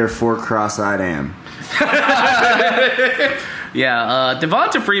think therefore cross-eyed am. Yeah,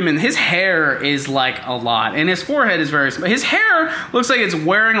 Devonta Freeman, his hair is like a lot, and his forehead is very small. His hair looks like it's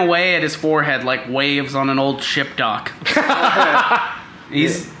wearing away at his forehead like waves on an old ship dock.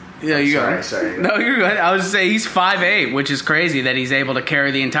 He's... Yeah, you go. Sorry. No, you're good. I was just saying he's 5'8", which is crazy that he's able to carry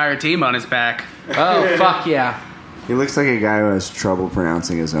the entire team on his back. Oh, fuck yeah. He looks like a guy who has trouble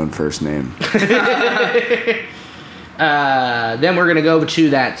pronouncing his own first name. Then we're going to go to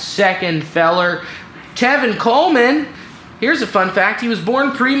that second feller, Tevin Coleman. Here's a fun fact. He was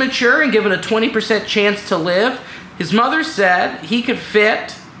born premature and given a 20% chance to live. His mother said he could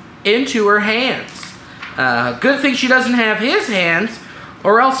fit into her hands. Good thing she doesn't have his hands,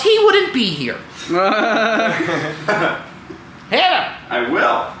 or else he wouldn't be here. Hannah! I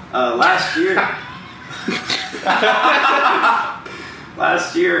will. Last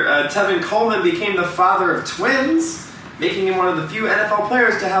year, Tevin Coleman became the father of twins, making him one of the few NFL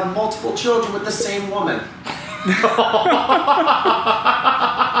players to have multiple children with the same woman. Okay,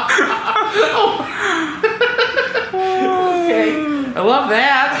 I love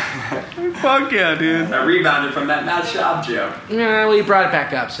that. Fuck yeah, dude. I rebounded from that Matt Schaub joke. Yeah, well, you brought it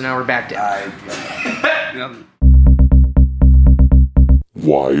back up, so now we're back down.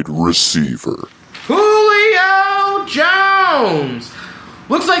 Wide receiver. Julio Jones!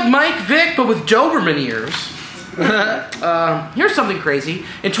 Looks like Mike Vick, but with Doberman ears. Here's something crazy.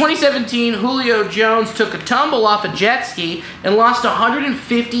 In 2017, Julio Jones took a tumble off a jet ski and lost a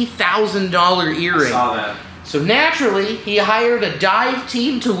 $150,000 earring. I saw that. So naturally, he hired a dive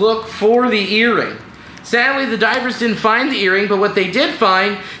team to look for the earring. Sadly, the divers didn't find the earring, but what they did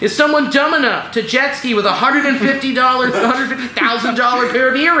find is someone dumb enough to jet ski with a $150,000 pair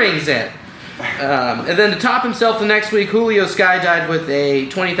of earrings in. And then to top himself the next week, Julio skydived with a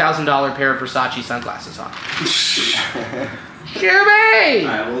 $20,000 pair of Versace sunglasses on. Jimmy!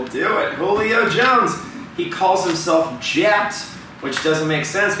 I will do it. Julio Jones. He calls himself Jet, which doesn't make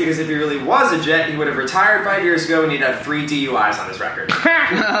sense because if he really was a Jet, he would have retired 5 years ago and he'd have 3 DUIs on his record.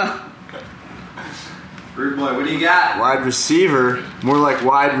 Rude boy, what do you got? Wide receiver, more like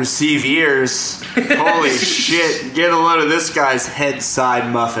wide receive ears. Holy shit, get a load of this guy's head side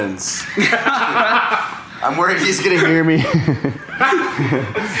muffins. I'm worried he's gonna hear me.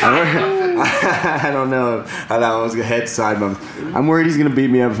 I don't know how that one was a head side muffin. I'm worried he's gonna beat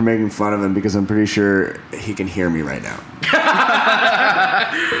me up for making fun of him because I'm pretty sure he can hear me right now.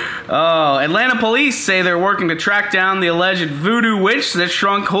 Oh, Atlanta police say they're working to track down the alleged voodoo witch that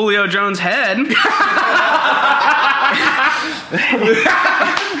shrunk Julio Jones' head.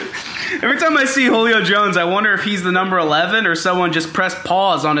 Every time I see Julio Jones, I wonder if he's the number 11 or someone just pressed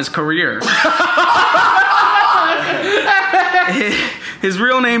pause on his career. His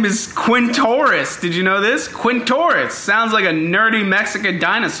real name is Quintoris. Did you know this? Quintoris. Sounds like a nerdy Mexican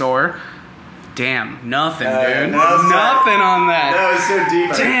dinosaur. Damn, nothing, dude. Nothing on that. That was so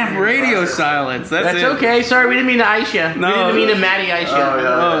deep. Damn, radio silence. That's it. okay. Sorry, we didn't mean to ice you. No. We didn't mean to Matty ice you.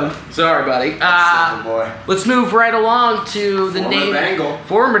 yeah. Sorry, buddy. Boy. Let's move right along to the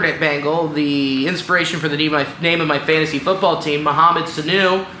former Bengal, the inspiration for the name of my fantasy football team, Mohamed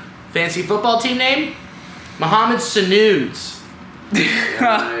Sanu. Fantasy football team name? Mohamed Sanuds.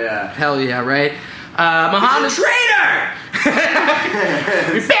 Yeah. Hell yeah, right? Mohamed Traitor!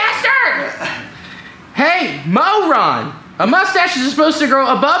 You bastard! Hey, Moron! A mustache is supposed to grow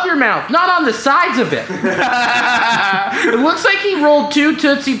above your mouth, not on the sides of it. It looks like he rolled 2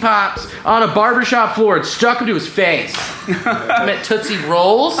 Tootsie Pops on a barbershop floor and stuck them to his face. I meant Tootsie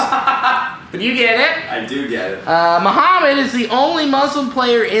Rolls. But you get it. I do get it. Muhammad is the only Muslim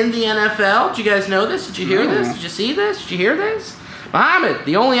player in the NFL. Did you guys know this? Did you hear this? Did you see this? Did you hear this? Muhammad,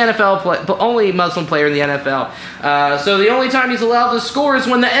 the only only Muslim player in the NFL. So the only time he's allowed to score is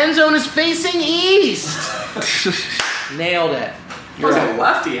when the end zone is facing east. Nailed it. You're a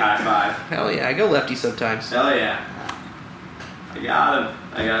lefty high five. Hell yeah, I go lefty sometimes. Hell yeah. I got him.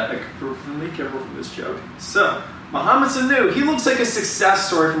 I got really careful from this joke. So, Mohamed Sanu, he looks like a success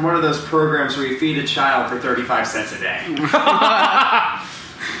story from one of those programs where you feed a child for 35 cents a day.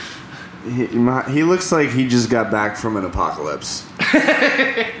 He looks like he just got back from an apocalypse.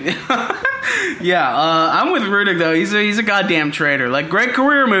 I'm with Rudick though. He's a goddamn traitor. Like, great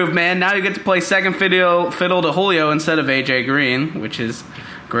career move, man. Now you get to play second fiddle to Julio instead of AJ Green, which is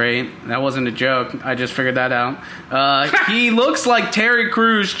great. That wasn't a joke. I just figured that out. He looks like Terry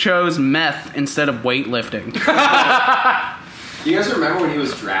Crews chose meth instead of weightlifting. You guys remember when he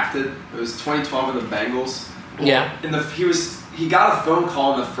was drafted? It was 2012 in the Bengals. Yeah. He got a phone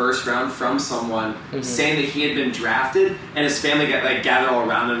call in the first round from someone saying that he had been drafted, and his family gathered all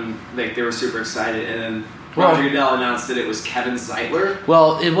around him. Like, they were super excited, and then Roger Goodell announced that it was Kevin Zeitler.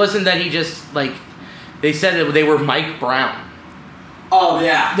 Well, it wasn't that he just, they said that they were Mike Brown. Oh,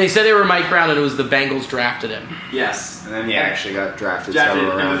 yeah. They said they were Mike Brown, and it was the Bengals drafted him. Yes. And then he actually got drafted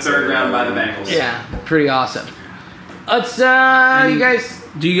in the third round by the Bengals. Yeah, pretty awesome. Let's, you guys...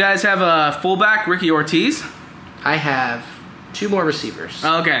 Do you guys have a fullback, Ricky Ortiz? I have 2 more receivers.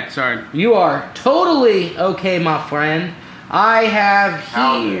 Okay, sorry. You are totally okay, my friend. I have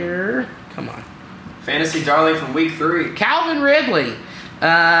here... Come on. Fantasy darling from week 3. Calvin Ridley.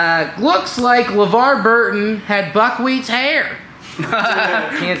 Looks like LeVar Burton had Buckwheat's hair.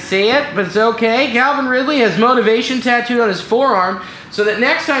 Can't see it, but it's okay. Calvin Ridley has motivation tattooed on his forearm so that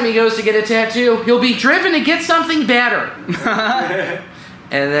next time he goes to get a tattoo, he'll be driven to get something better.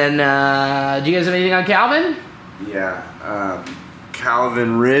 And then, do you guys have anything on Calvin? Yeah.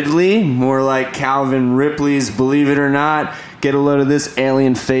 Calvin Ridley, more like Calvin Ripley's Believe It or Not. Get a load of this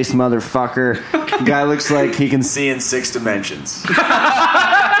alien-faced motherfucker. Guy looks like he can see in 6 dimensions.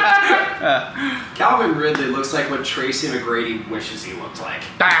 Calvin Ridley looks like what Tracy McGrady wishes he looked like.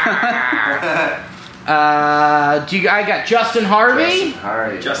 I got Justin Harvey.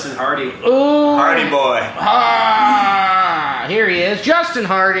 Justin Hardy. Ooh. Hardy boy. Here he is, Justin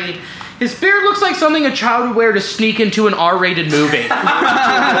Hardy. His beard looks like something a child would wear to sneak into an R-rated movie. It's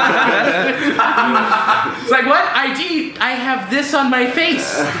like, what? I have this on my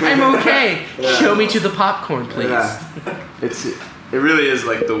face. I'm okay. Show me to the popcorn, please. Yeah. It really is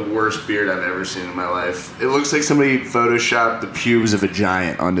like the worst beard I've ever seen in my life. It looks like somebody photoshopped the pubes of a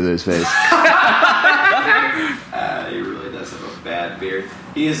giant onto his face. He really does have a bad beard.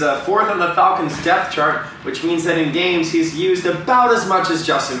 He is 4th on the Falcons' depth chart, which means that in games he's used about as much as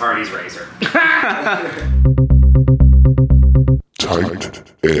Justin Hardy's razor.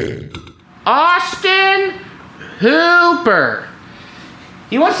 Tight end. Austin Hooper.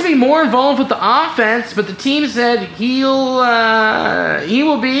 He wants to be more involved with the offense, but the team said he will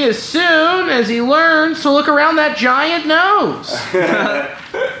be as soon as he learns to look around that giant nose.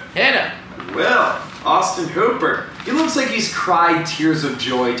 Hit him. Well, Austin Hooper. He looks like he's cried tears of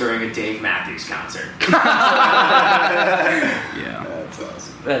joy during a Dave Matthews concert. Yeah. That's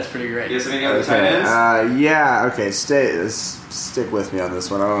awesome. That's pretty great. You have any other tight ends? Yeah, okay, stick with me on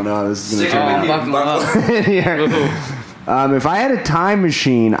this one. I don't know how this is going to turn out. If I had a time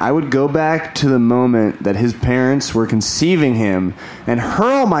machine, I would go back to the moment that his parents were conceiving him and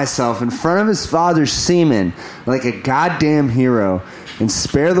hurl myself in front of his father's semen like a goddamn hero and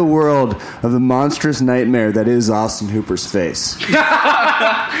spare the world of the monstrous nightmare that is Austin Hooper's face.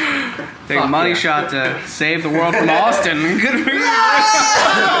 Take a money shot to save the world from Austin. Stop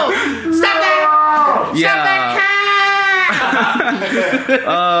that! Yeah. Stop that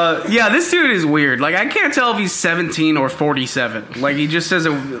cat! Yeah, this dude is weird. Like, I can't tell if he's 17 or 47. Like, he just says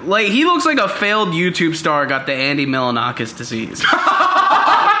he looks like a failed YouTube star got the Andy Milonakis disease.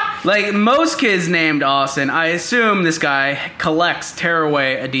 Like, most kids named Austin, I assume this guy collects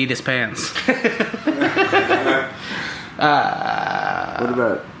tearaway Adidas pants. What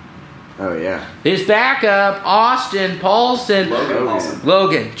about... Oh, yeah. His backup, Austin Paulson.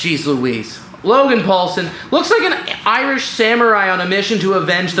 Logan. Jeez Louise. Logan Paulson looks like an Irish samurai on a mission to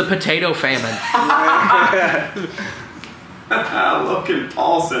avenge the potato famine. Logan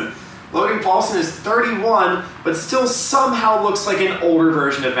Paulson. Logan Paulson is 31, but still somehow looks like an older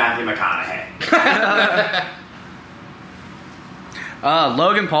version of Matthew McConaughey.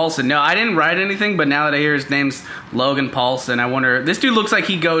 Logan Paulson. No, I didn't write anything, but now that I hear his name's Logan Paulson, I wonder... This dude looks like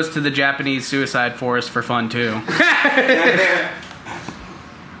he goes to the Japanese suicide forest for fun, too.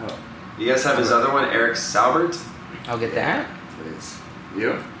 You guys have his other one, Eric Saubert? I'll get that. Please.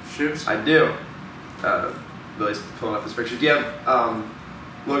 You? Shoots? I do. Billy's pulling up his picture. Do you have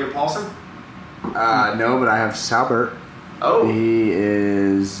Logan Paulson? No, but I have Saubert. Oh. He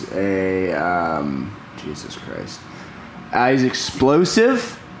is a... Jesus Christ. He's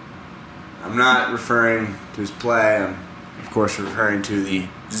explosive. I'm not referring to his play. I'm, of course, referring to the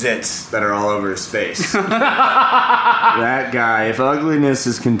zits that are all over his face. That guy, if ugliness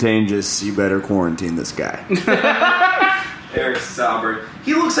is contagious, you better quarantine this guy. Eric Saubert.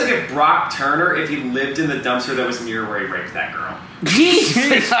 He looks like if Brock Turner, if he lived in the dumpster that was near where he raped that girl.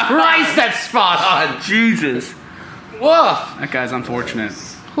 Jesus Christ, that's spot on. Jesus. Woof. That guy's unfortunate.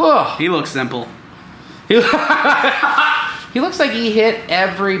 Woof. He looks simple. He looks like he hit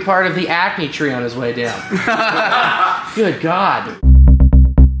every part of the acne tree on his way down. Good God.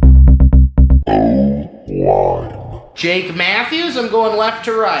 Jake Matthews, I'm going left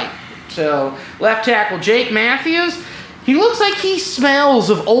to right. So, left tackle Jake Matthews, he looks like he smells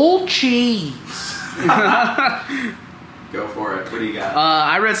of old cheese. Go for it. What do you got?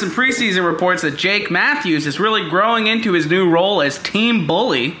 I read some preseason reports that Jake Matthews is really growing into his new role as team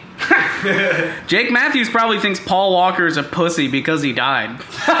bully. Jake Matthews probably thinks Paul Walker is a pussy because he died.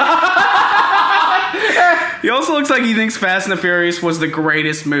 He also looks like he thinks Fast and the Furious was the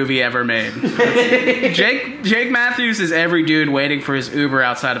greatest movie ever made. Jake Matthews is every dude waiting for his Uber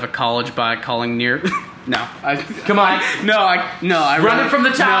outside of a college by calling near... No. Come on. I Run it from the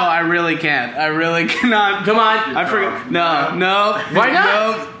top. No, I really can't. I really cannot. Come on. I forget. No. Why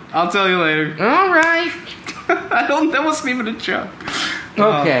not? No. I'll tell you later. All right. That wasn't even a joke.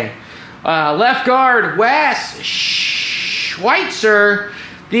 Okay. Left guard, Wes Schweitzer.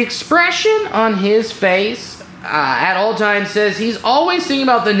 The expression on his face at all times says he's always thinking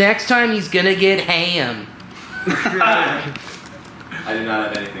about the next time he's going to get ham. I do not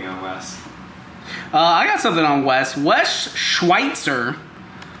have anything on Wes. I got something on Wes. Wes Schweitzer,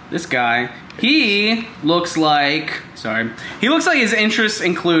 this guy, he looks like his interests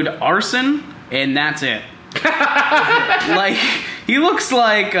include arson, and that's it. Like, he looks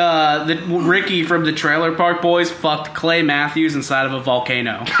like the Ricky from the Trailer Park Boys fucked Clay Matthews inside of a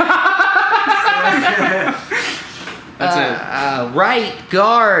volcano. That's it. Right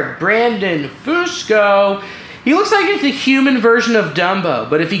guard, Brandon Fusco. He looks like it's a human version of Dumbo,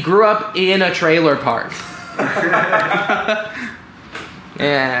 but if he grew up in a trailer park. Yeah,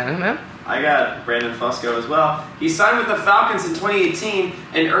 I don't know. I got Brandon Fusco as well. He signed with the Falcons in 2018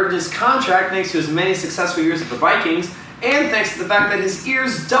 and earned his contract thanks to his many successful years with the Vikings and thanks to the fact that his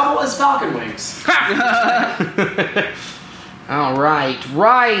ears double as Falcon wings. All right.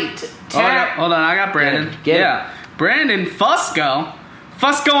 Hold on, I got Brandon. Get it. Brandon Fusco.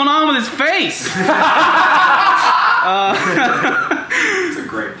 What's going on with his face? It's a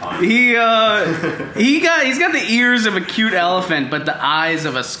great pun. He's got the ears of a cute elephant, but the eyes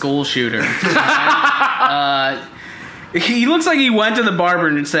of a school shooter. He looks like he went to the barber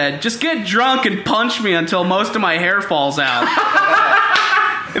and said, "Just get drunk and punch me until most of my hair falls out."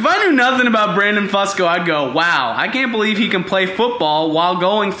 If I knew nothing about Brandon Fusco, I'd go, "Wow, I can't believe he can play football while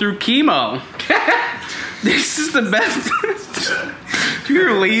going through chemo." This is the best. Did you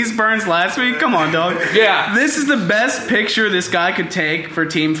hear Lee's Burns last week? Come on, dog. Yeah. This is the best picture this guy could take for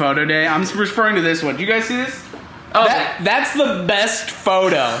Team Photo Day. I'm referring to this one. Do you guys see this? Oh, That's the best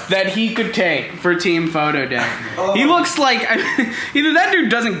photo that he could take for Team Photo Day. He looks like either that dude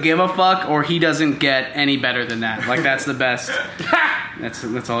doesn't give a fuck or he doesn't get any better than that. Like that's the best. That's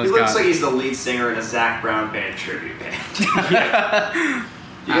all He he's looks got. like he's the lead singer in a Zac Brown band tribute band.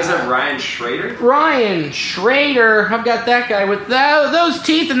 You guys have Ryan Schrader? Ryan Schrader. I've got that guy with those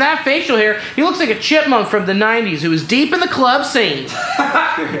teeth and that facial hair. He looks like a chipmunk from the 90s who was deep in the club scene.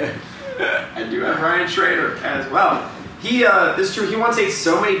 I do have Ryan Schrader as well. This is true, he once ate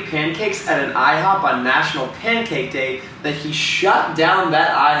so many pancakes at an IHOP on National Pancake Day that he shut down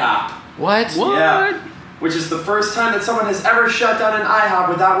that IHOP. What? Yeah. Which is the first time that someone has ever shut down an IHOP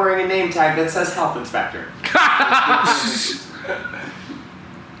without wearing a name tag that says health inspector.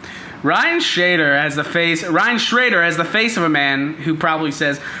 Ryan Schrader has the face of a man who probably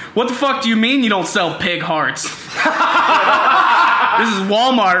says, "What the fuck do you mean you don't sell pig hearts?" This is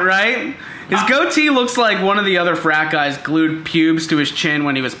Walmart, right? His goatee looks like one of the other frat guys glued pubes to his chin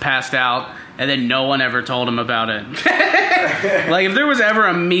when he was passed out, and then no one ever told him about it. Like, if there was ever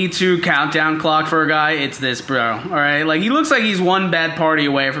a Me Too countdown clock for a guy, it's this, bro. All right? Like, he looks like he's one bad party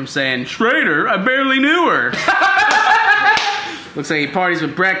away from saying, "Schrader, I barely knew her." Looks like he parties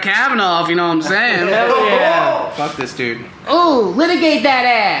with Brett Kavanaugh, if you know what I'm saying. Hell yeah. Fuck this dude. Ooh, litigate that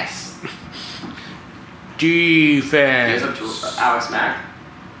ass. Defense. Here's up to Alex Mack.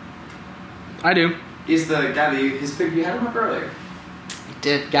 I do. He's the guy his pick you had him up earlier.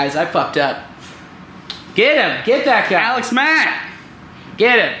 Guys, I fucked up. Get him. Get that guy. Alex Mack.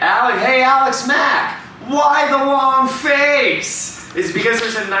 Get him. Hey, Alex Mack. Why the long face? Is it because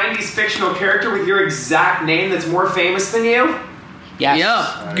there's a 90s fictional character with your exact name that's more famous than you? Yes.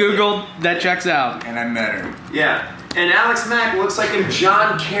 Yep. Googled. That checks out. And I met her. Yeah. And Alex Mack looks like if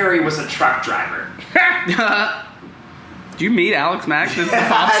John Kerry was a truck driver. Did you meet Alex Mack, the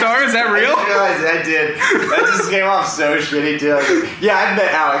pop star? Is that real? I did. That just came off so shitty, too. Yeah, I've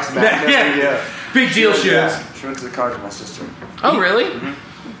met Alex Mack. Yeah. Big deal shoes. Yeah. She went to the college with my sister. Oh, really? Mm-hmm.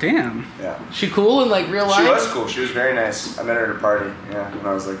 Damn. Yeah. She cool in like real life? She was cool. She was very nice. I met her at a party. Yeah, when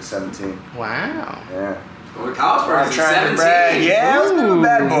I was like 17. Wow. Yeah. Going to college I'm parties at trying 17. to brag. Yeah, I was a bit of a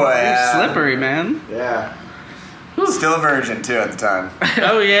bad boy. You're slippery, man. Yeah. Still a virgin too at the time.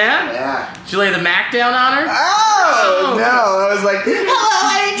 Oh, yeah? Yeah. Did you lay the Mac down on her? Oh, no! I was like, hello,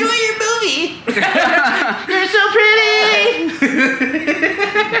 I enjoy your movie. You're so pretty.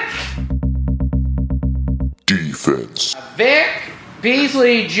 Defense. Vic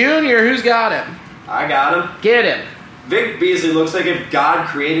Beasley Jr., who's got him? I got him. Get him. Vic Beasley looks like if God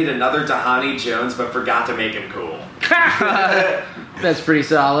created another Tahani Jones but forgot to make him cool. That's pretty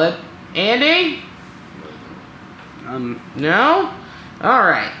solid. Andy? No? All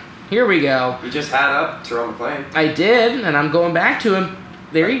right. Here we go. You just had up Terrell McClain. I did, and I'm going back to him.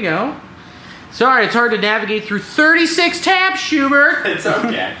 There you go. Sorry, it's hard to navigate through 36 tabs, Schubert. It's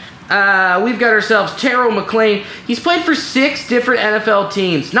okay. We've got ourselves Terrell McClain. He's played for 6 different NFL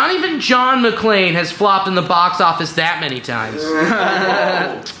teams. Not even John McClane has flopped in the box office that many times.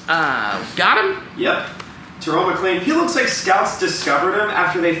 Got him? Yep. Terrell McClain, he looks like scouts discovered him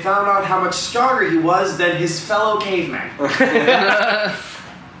after they found out how much stronger he was than his fellow cavemen.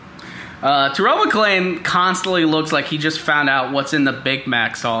 Terrell McClain constantly looks like he just found out what's in the Big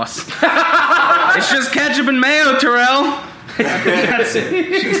Mac sauce. It's just ketchup and mayo, Terrell. That's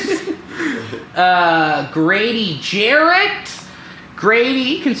it. Grady Jarrett.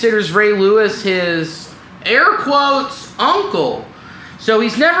 Grady considers Ray Lewis his, air quotes, uncle. So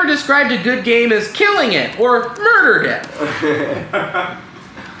he's never described a good game as killing it or murdered it.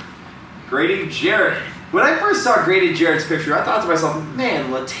 Grady Jarrett. When I first saw Grady Jarrett's picture, I thought to myself,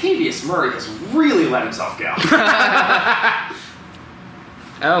 man, Latavius Murray has really let himself go.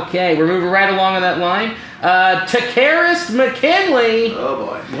 Okay, we're moving right along on that line. Takaris McKinley. Oh,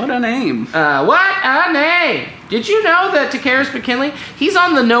 boy. What a name. What a name. Did you know that Takaris McKinley, he's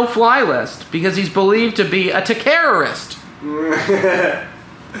on the no-fly list because he's believed to be a Takarist.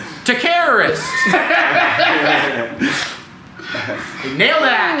 Takarist. Nailed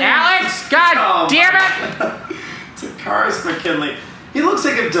that, Alex. God damn it. Takaris McKinley. He looks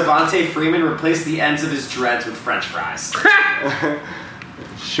like if Devontae Freeman replaced the ends of his dreads with French fries.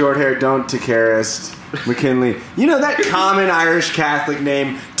 Short hair, don't Takarist. McKinley. You know that common Irish Catholic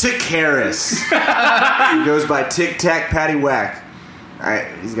name, Takaris. He goes by Tic Tac Patty Whack.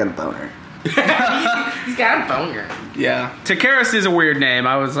 Alright, he's got a boner. He's got a boner. Yeah. Takaris is a weird name.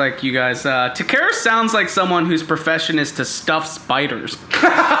 I was like, you guys, Takaris sounds like someone whose profession is to stuff spiders.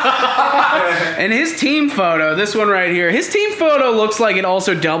 And his team photo, this one right here, his team photo looks like it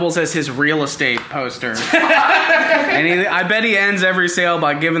also doubles as his real estate poster. And I bet he ends every sale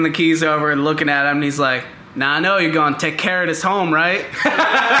by giving the keys over and looking at him, and he's like, Now I know you're going to take care of this home, right?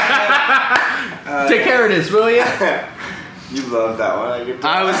 Take care of this, will you? You love that one.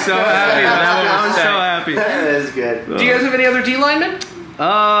 I was so happy. I was so happy. That is good. Do you guys have any other D linemen?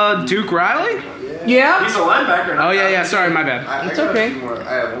 Duke Riley? Yeah. He's a linebacker. Oh, yeah. Sorry, my bad. It's okay.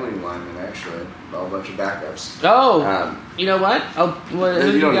 I have only linemen, actually. A whole bunch of backups. Oh. You know what? Who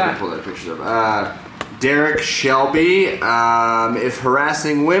do you don't got? need to pull that picture up. Derek Shelby. If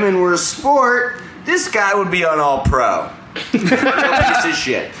harassing women were a sport, this guy would be on All-Pro. Piece of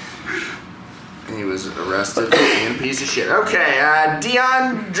shit. He was arrested for being a piece of shit. Okay,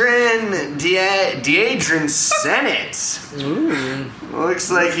 Deadrin Sennett. Ooh.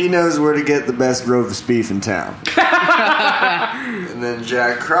 Looks like he knows where to get the best roast beef in town. And then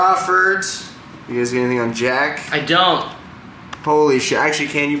Jack Crawford. You guys get anything on Jack? I don't. Holy shit. Actually,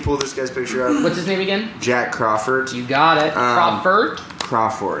 can you pull this guy's picture up? What's his name again? Jack Crawford. You got it. Crawford.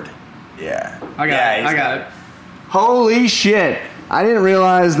 Yeah. I got it. Holy shit. I didn't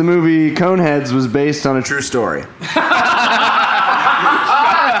realize the movie Coneheads was based on a true story.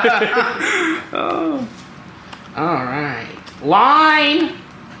 Oh. All right. Line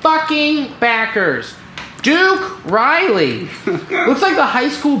fucking backers. Duke Riley. Looks like the high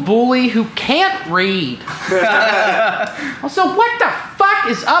school bully who can't read. Also, what the fuck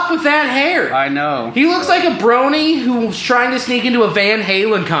is up with that hair? I know. He looks like a brony who was trying to sneak into a Van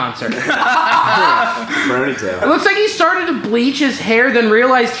Halen concert. Brony tail. It looks like he started to bleach his hair, then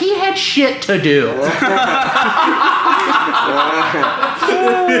realized he had shit to do.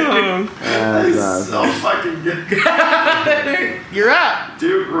 That's so fucking good. You're up.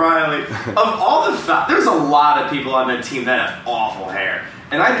 Duke Riley. Of all the there's a lot of people on the team that have awful hair.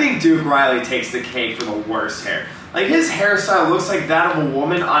 And I think Duke Riley takes the cake for the worst hair. Like, his hairstyle looks like that of a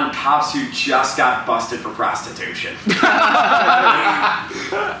woman on Cops who just got busted for prostitution.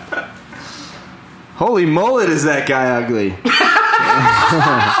 Holy mullet, is that guy ugly?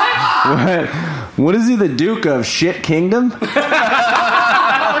 What is he the Duke of? Shit Kingdom?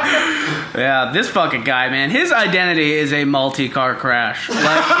 Yeah, this fucking guy, man. His identity is a multi-car crash.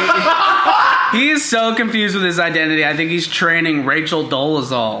 Like, he is so confused with his identity. I think he's training Rachel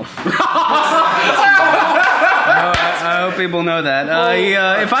Dolezal. I hope people know that.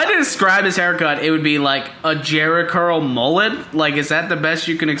 If I had to describe his haircut, it would be like a Jerry Curl mullet. Like, is that the best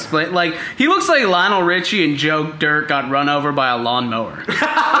you can explain? Like, he looks like Lionel Richie and Joe Dirt got run over by a lawnmower.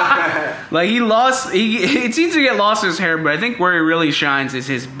 Like, it's easy to get lost in his hair, but I think where he really shines is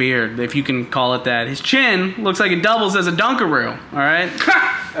his beard, if you can call it that. His chin looks like it doubles as a Dunkaroo, alright?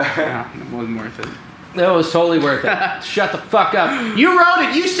 Yeah, it wasn't worth it. That was totally worth it. Shut the fuck up. You wrote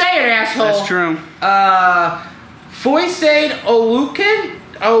it. You say it, asshole. That's true. Foysaid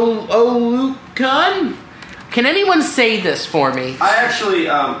Olukan? Can anyone say this for me? I actually,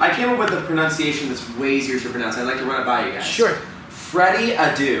 I came up with a pronunciation that's way easier to pronounce. I'd like to run it by you guys. Sure. Freddie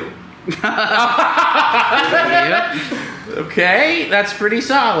Adu. Yep. Okay, that's pretty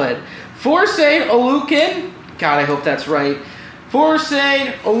solid. Foysaid Olukan. God, I hope that's right.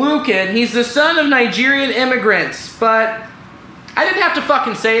 Foysaid Olukan. He's the son of Nigerian immigrants, but I didn't have to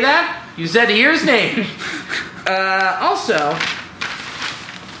fucking say that. You said to hear his name. Also,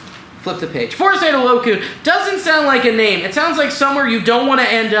 flip the page. Foysaid Olukan doesn't sound like a name. It sounds like somewhere you don't want to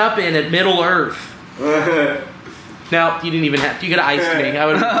end up in at Middle Earth. No, you didn't even have to. You could have iced me. I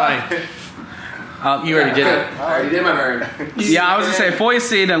would have been fine. You already did it. I already did my turn. Yeah, I was going to say,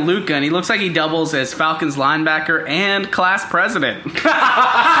 Foysaid Olukan, he looks like he doubles as Falcons linebacker and class president.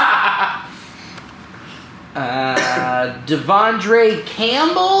 Devondre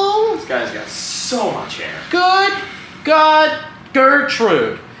Campbell. This guy's got so much hair. Good God,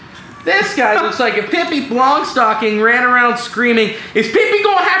 Gertrude. This guy looks like if Pippi Longstocking ran around screaming, "Is Pippi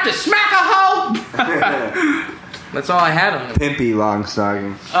gonna have to smack a hoe?" That's all I had on him. Pimpy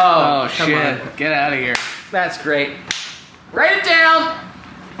Longstocking. Oh shit. on. Get out of here. That's great. Write it down.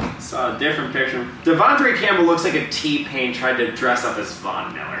 Saw a different picture. Devondre Campbell looks like if T-Pain tried to dress up as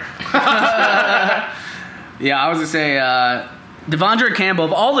Von Miller. Yeah, I was going to say, Devondre Campbell,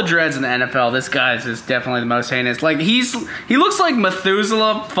 of all the dreads in the NFL, this guy is definitely the most heinous. Like, he looks like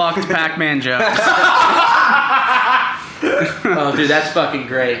Methuselah fucked Pac-Man Jones. Oh, dude, that's fucking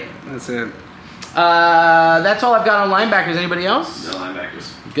great. That's it. That's all I've got on linebackers. Anybody else? No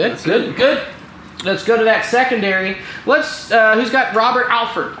linebackers. Good. Let's go to that secondary. Who's got Robert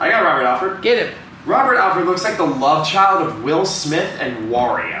Alford? I got Robert Alford. Get him. Robert Alford looks like the love child of Will Smith and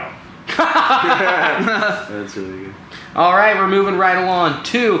Wario. That's really good. All right, we're moving right along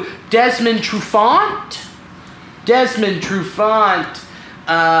to Desmond Trufant.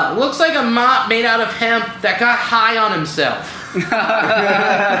 Looks like a mop made out of hemp that got high on himself.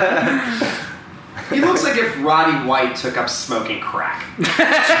 He looks like if Roddy White took up smoking crack.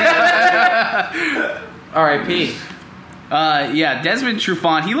 R.I.P. Yeah, Desmond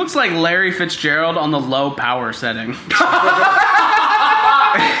Trufant. He looks like Larry Fitzgerald on the low power setting.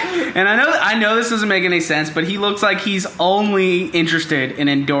 And I know this doesn't make any sense, but he looks like he's only interested in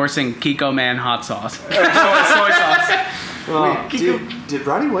endorsing Kiko Man hot sauce. Soy sauce. Well, did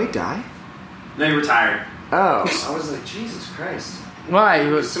Roddy White die? No, he retired. Oh. I was like, Jesus Christ.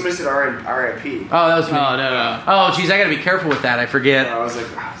 Why? Somebody said R.I.P. Oh, that was me. Oh, no. Oh, geez, I gotta be careful with that. I forget. I was like,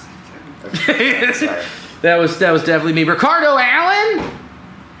 sorry. That was definitely me. Ricardo Allen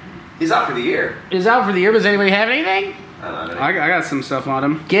He's out for the year. is out for the year. Does anybody have anything? I got some stuff on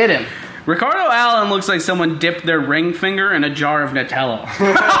him. Get him. Ricardo Allen looks like someone dipped their ring finger in a jar of Nutella.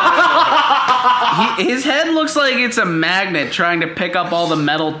 His head looks like it's a magnet trying to pick up all the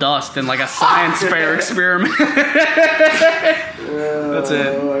metal dust in like a science fair experiment. That's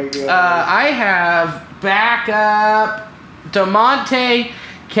it. Oh my God. I have backup DeMonte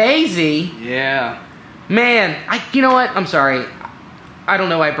Casey. Yeah. Man, you know what? I'm sorry. I don't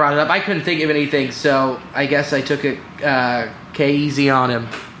know why I brought it up. I couldn't think of anything, so I guess I took it K-Easy on him.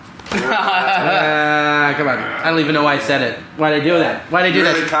 Come on. I don't even know why I said it. Why'd I do that? Why'd I do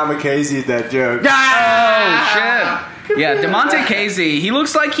that? Really kamikaze that joke. Ah! Oh, shit. Yeah, DeMonte Casey, he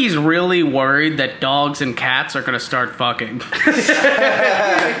looks like he's really worried that dogs and cats are going to start fucking.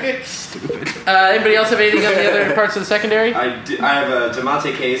 Anybody else have anything on the other parts of the secondary? I have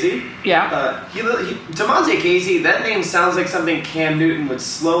DeMonte Casey. Yeah. DeMonte Casey, that name sounds like something Cam Newton would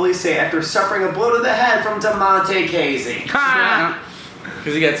slowly say after suffering a blow to the head from DeMonte Casey.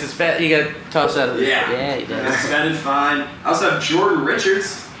 Because he gets tossed out of the... Yeah, he does. Suspended, fine. I also have Jordan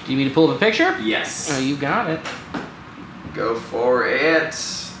Richards. Do you need to pull up a picture? Yes. Oh, you got it. Go for it.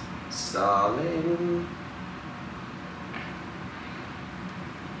 Stalling.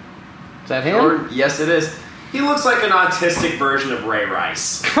 Is that him? Jordan, yes, it is. He looks like an autistic version of Ray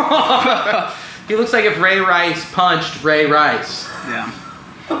Rice. He looks like if Ray Rice punched Ray Rice. Yeah.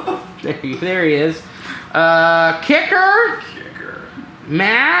 There he is. Kicker.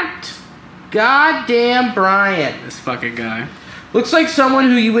 Matt goddamn Bryant. This fucking guy. Looks like someone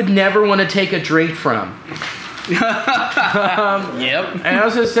who you would never want to take a drink from. Yep. And I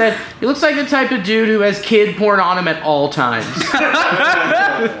also said, he looks like the type of dude who has kid porn on him at all times.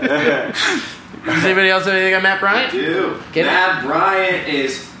 Does anybody else have anything on Matt Bryant? I do. Matt Bryant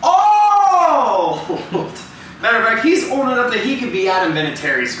is old. Matter of fact, he's old enough that he could be Adam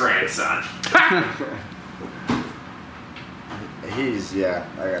Vinatieri's grandson. I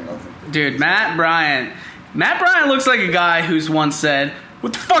got nothing. Dude, Matt Bryant. Matt Bryant looks like a guy who's once said,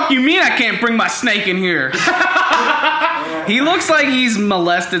 "What the fuck you mean I can't bring my snake in here?" He looks like he's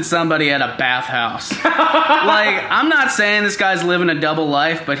molested somebody at a bathhouse. Like, I'm not saying this guy's living a double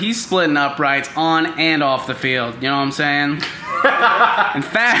life, but he's splitting uprights on and off the field. You know what I'm saying? In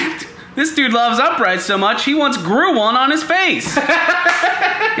fact, this dude loves uprights so much, he once grew one on his face.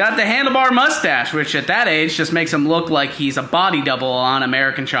 Got the handlebar mustache, which at that age just makes him look like he's a body double on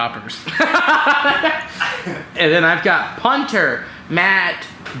American Choppers. And then I've got punter Matt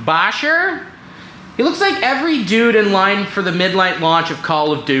Bosher. He looks like every dude in line for the midnight launch of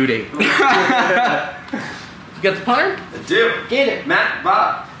Call of Duty. You got the punter? I do. Get it. Matt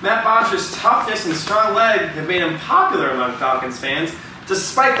Bosher's toughness and strong leg have made him popular among Falcons fans,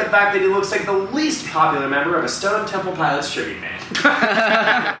 despite the fact that he looks like the least popular member of a Stone Temple Pilots tribute band.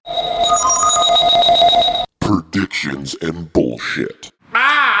 Predictions and bullshit.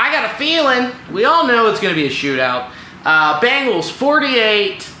 I got a feeling. We all know it's going to be a shootout. Bengals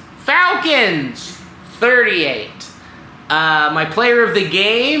 48, Falcons 38. My player of the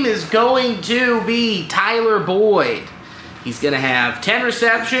game is going to be Tyler Boyd. He's going to have 10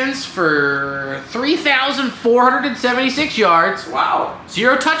 receptions for 3,476 yards. Wow.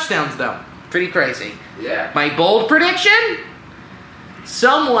 0 touchdowns, though. Pretty crazy. Yeah. My bold prediction?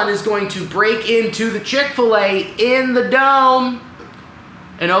 Someone is going to break into the Chick-fil-A in the Dome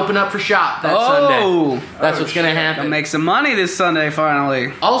and open up for shop that Sunday. That's what's going to happen. Gonna make some money this Sunday,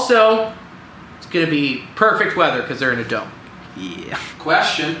 finally. Also, it's going to be perfect weather because they're in a dome. Yeah.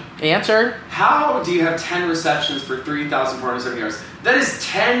 Question. Answer. How do you have 10 receptions for 3,407 yards? That is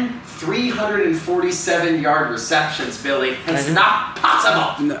 10 347-yard receptions, Billy. It's not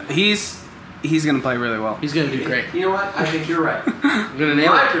possible. No, he's going to play really well. He's going to do great. You know what? I think you're right. I'm going to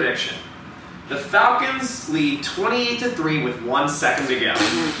nail My it. prediction. The Falcons lead 28-3 with 1 second to go.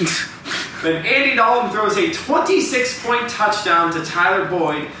 Then Andy Dalton throws a 26-point touchdown to Tyler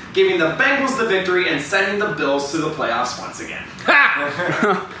Boyd, giving the Bengals the victory and sending the Bills to the playoffs once again.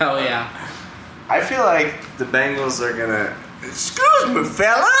 Hell yeah. I feel like the Bengals are going to Excuse me,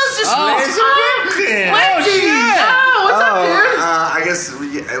 fellas. This is Lindsay Pipkin. Lindsay! Oh, what's up, dude? I guess,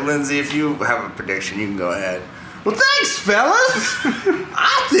 Lindsay, if you have a prediction, you can go ahead. Well, thanks, fellas.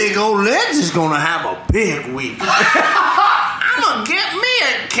 I think old Lindsay's gonna have a big week. I'm gonna get me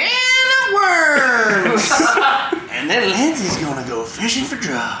a can of worms. And then Lindsay's gonna go fishing for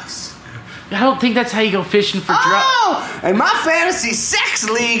drugs. I don't think that's how you go fishing for drugs. Oh, and my fantasy sex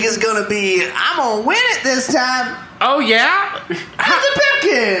league is gonna be, I'm gonna win it this time. Oh, yeah? Lindsay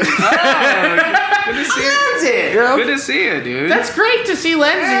Pipkin. Good to see you. Lindsay. Good to see you, dude. That's great to see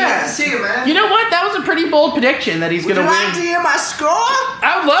Lindsay. Yeah, see you, man. You know what? That was a pretty bold prediction that he's Would going you to like to win. hear my score?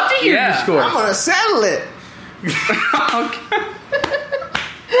 I would love to hear your score. I'm gonna settle it. How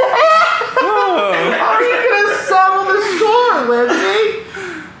are you going to settle the score, Lindsay?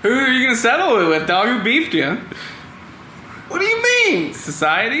 Who are you gonna settle it with, dog? Who beefed you? What do you mean?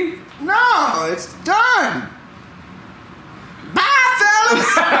 Society? No, it's done. Bye,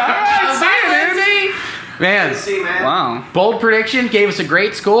 fellas. Bye, Lindsay. Man. See, man. Wow. Bold prediction. Gave us a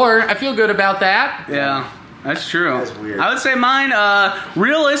great score. I feel good about that. Yeah. That's true. That's weird. I would say mine,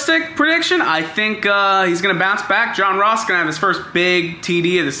 realistic prediction, I think he's going to bounce back. John Ross is going to have his first big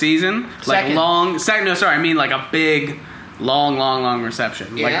TD of the season. Second. Like a big, long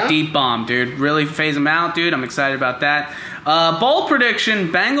reception. Yeah? Like deep bomb, dude. Really phase him out, dude. I'm excited about that. Bold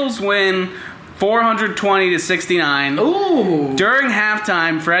prediction, Bengals win 420-69. Ooh. During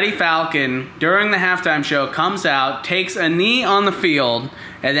halftime, Freddie Falcon, during the halftime show, comes out, takes a knee on the field,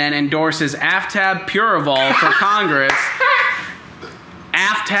 and then endorses Aftab Puraval for Congress.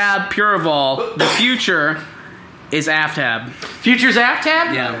 Aftab Puraval. The future is Aftab. Future's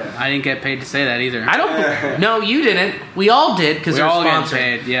Aftab? Yeah, I didn't get paid to say that either. I don't. No, you didn't. We all did because We they're all get sponsored.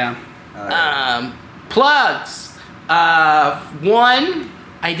 paid, yeah. Plugs. One.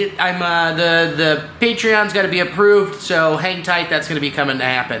 The Patreon's got to be approved, so hang tight. That's going to be coming to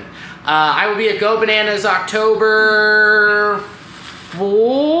happen. I will be at Go Bananas October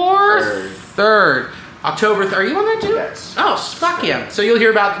 3rd. October 3rd. Are you on that too? Yes. Oh, fuck yeah. So you'll hear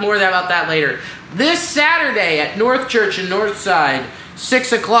about that later. This Saturday at North Church in Northside,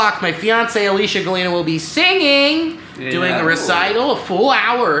 6 o'clock, my fiance Alicia Galena will be singing, doing a recital, a full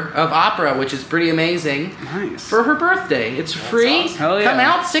hour of opera, which is pretty amazing. Nice. For her birthday. It's free. awesome. Hell yeah. Come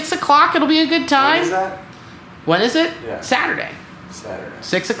out, 6 o'clock. It'll be a good time. When is that? When is it? Yeah. Saturday. Saturday.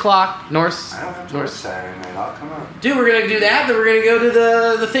 6 o'clock, North. I don't have to work Saturday night. I'll come out. Dude, we're going to do that. Then we're going to go to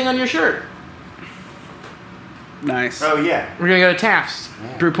the thing on your shirt. Nice. Oh, yeah. We're going to go to Taft's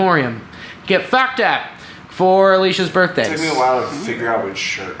Brewporium. Get fucked up for Alicia's birthday. It took me a while to figure out which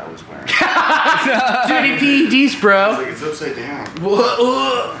shirt I was wearing. Duty PEDs, bro. Like, it's upside down.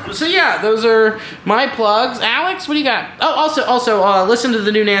 So yeah, those are my plugs. Alex, what do you got? Oh, also, listen to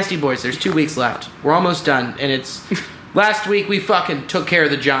the new Nasty Boys. There's 2 weeks left. We're almost done, and it's last week we fucking took care of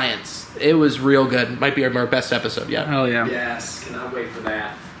the Giants. It was real good. Might be our best episode yet. Hell yeah. Yes, cannot wait for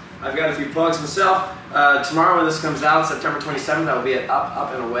that. I've got a few plugs myself. Tomorrow when this comes out, September 27th, I will be at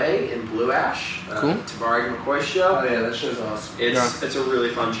Up and Away in Blue Ash. Cool. Tabari McCoy show. Oh, yeah, that show's awesome. It's a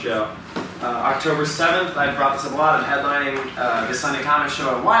really fun show. October 7th, I brought this up a lot. I'm headlining the Sunday Comic Show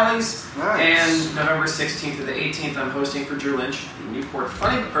at Wiley's. Nice. And November 16th to the 18th, I'm hosting for Drew Lynch the Newport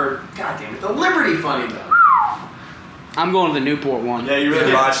Funny, the Liberty Funny Bone. I'm going to the Newport one. Yeah, you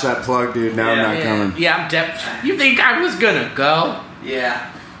really botched that plug, dude. Now I'm not coming. Yeah, I'm You think I was gonna go? Yeah.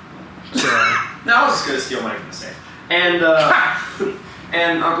 No, I was just gonna steal money from the safe. And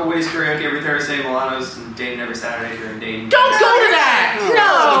and Uncle Woody's karaoke every Thursday, Milano's in Dayton every Saturday here in Dayton. Don't go to that!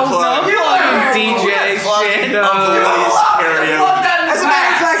 No! DJ shit. Uncle Woody's karaoke. As a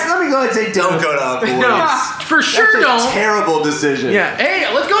matter of fact, fact, let me go ahead and say don't go to Uncle Woody's. no, for sure That's a don't. terrible decision. Yeah,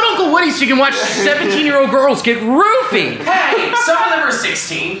 hey, let's go to Uncle Woody's so you can watch 17-year-old girls get roofied. Hey, some of them are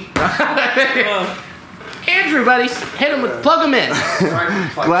 16. Andrew, buddy, hit him with, plug him in.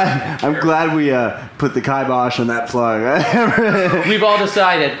 I'm glad we put the kibosh on that plug. We've all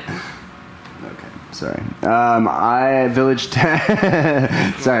decided. Okay, sorry. Village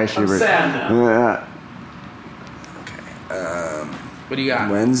sorry, Schubert. sad What do you got?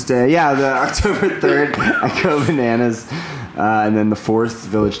 Wednesday, yeah, the October 3rd, I Go Bananas, and then the 4th,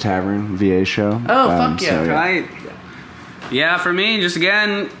 Village Tavern VA show. Oh, fuck yeah. Right. Yeah, for me, just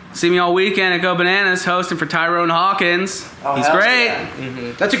again, see me all weekend at Go Bananas, hosting for Tyrone Hawkins. He's great.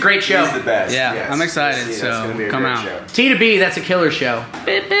 Mm-hmm. That's a great show. He's the best. Yeah, yes. I'm excited, Yes, so that's gonna be a come great out. show. T to B, that's a killer show.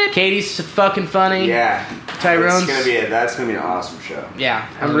 Katie's fucking funny. Yeah. Tyrone's. That's gonna be an awesome show. Yeah,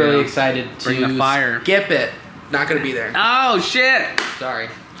 I'm really excited to Bring the fire. skip it. Not gonna be there. Oh, shit. Sorry.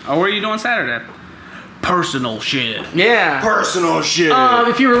 Oh, what are you doing Saturday? personal shit. Yeah. Personal shit.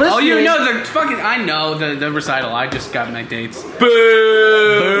 If you were listening. Oh, you know the fucking. I know the recital. I just got my dates. Boo!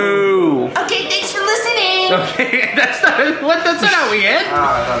 Boo! Okay, thanks for listening. Okay, that's not how we end.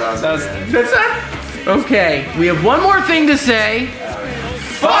 I thought that was That's not. Okay, we have one more thing to say.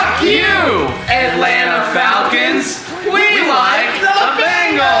 Fuck you, Atlanta Falcons. We like the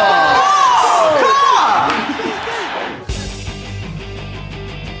Bengals.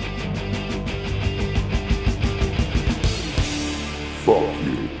 Fuck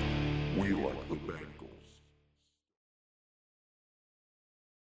you. We like the Bengals.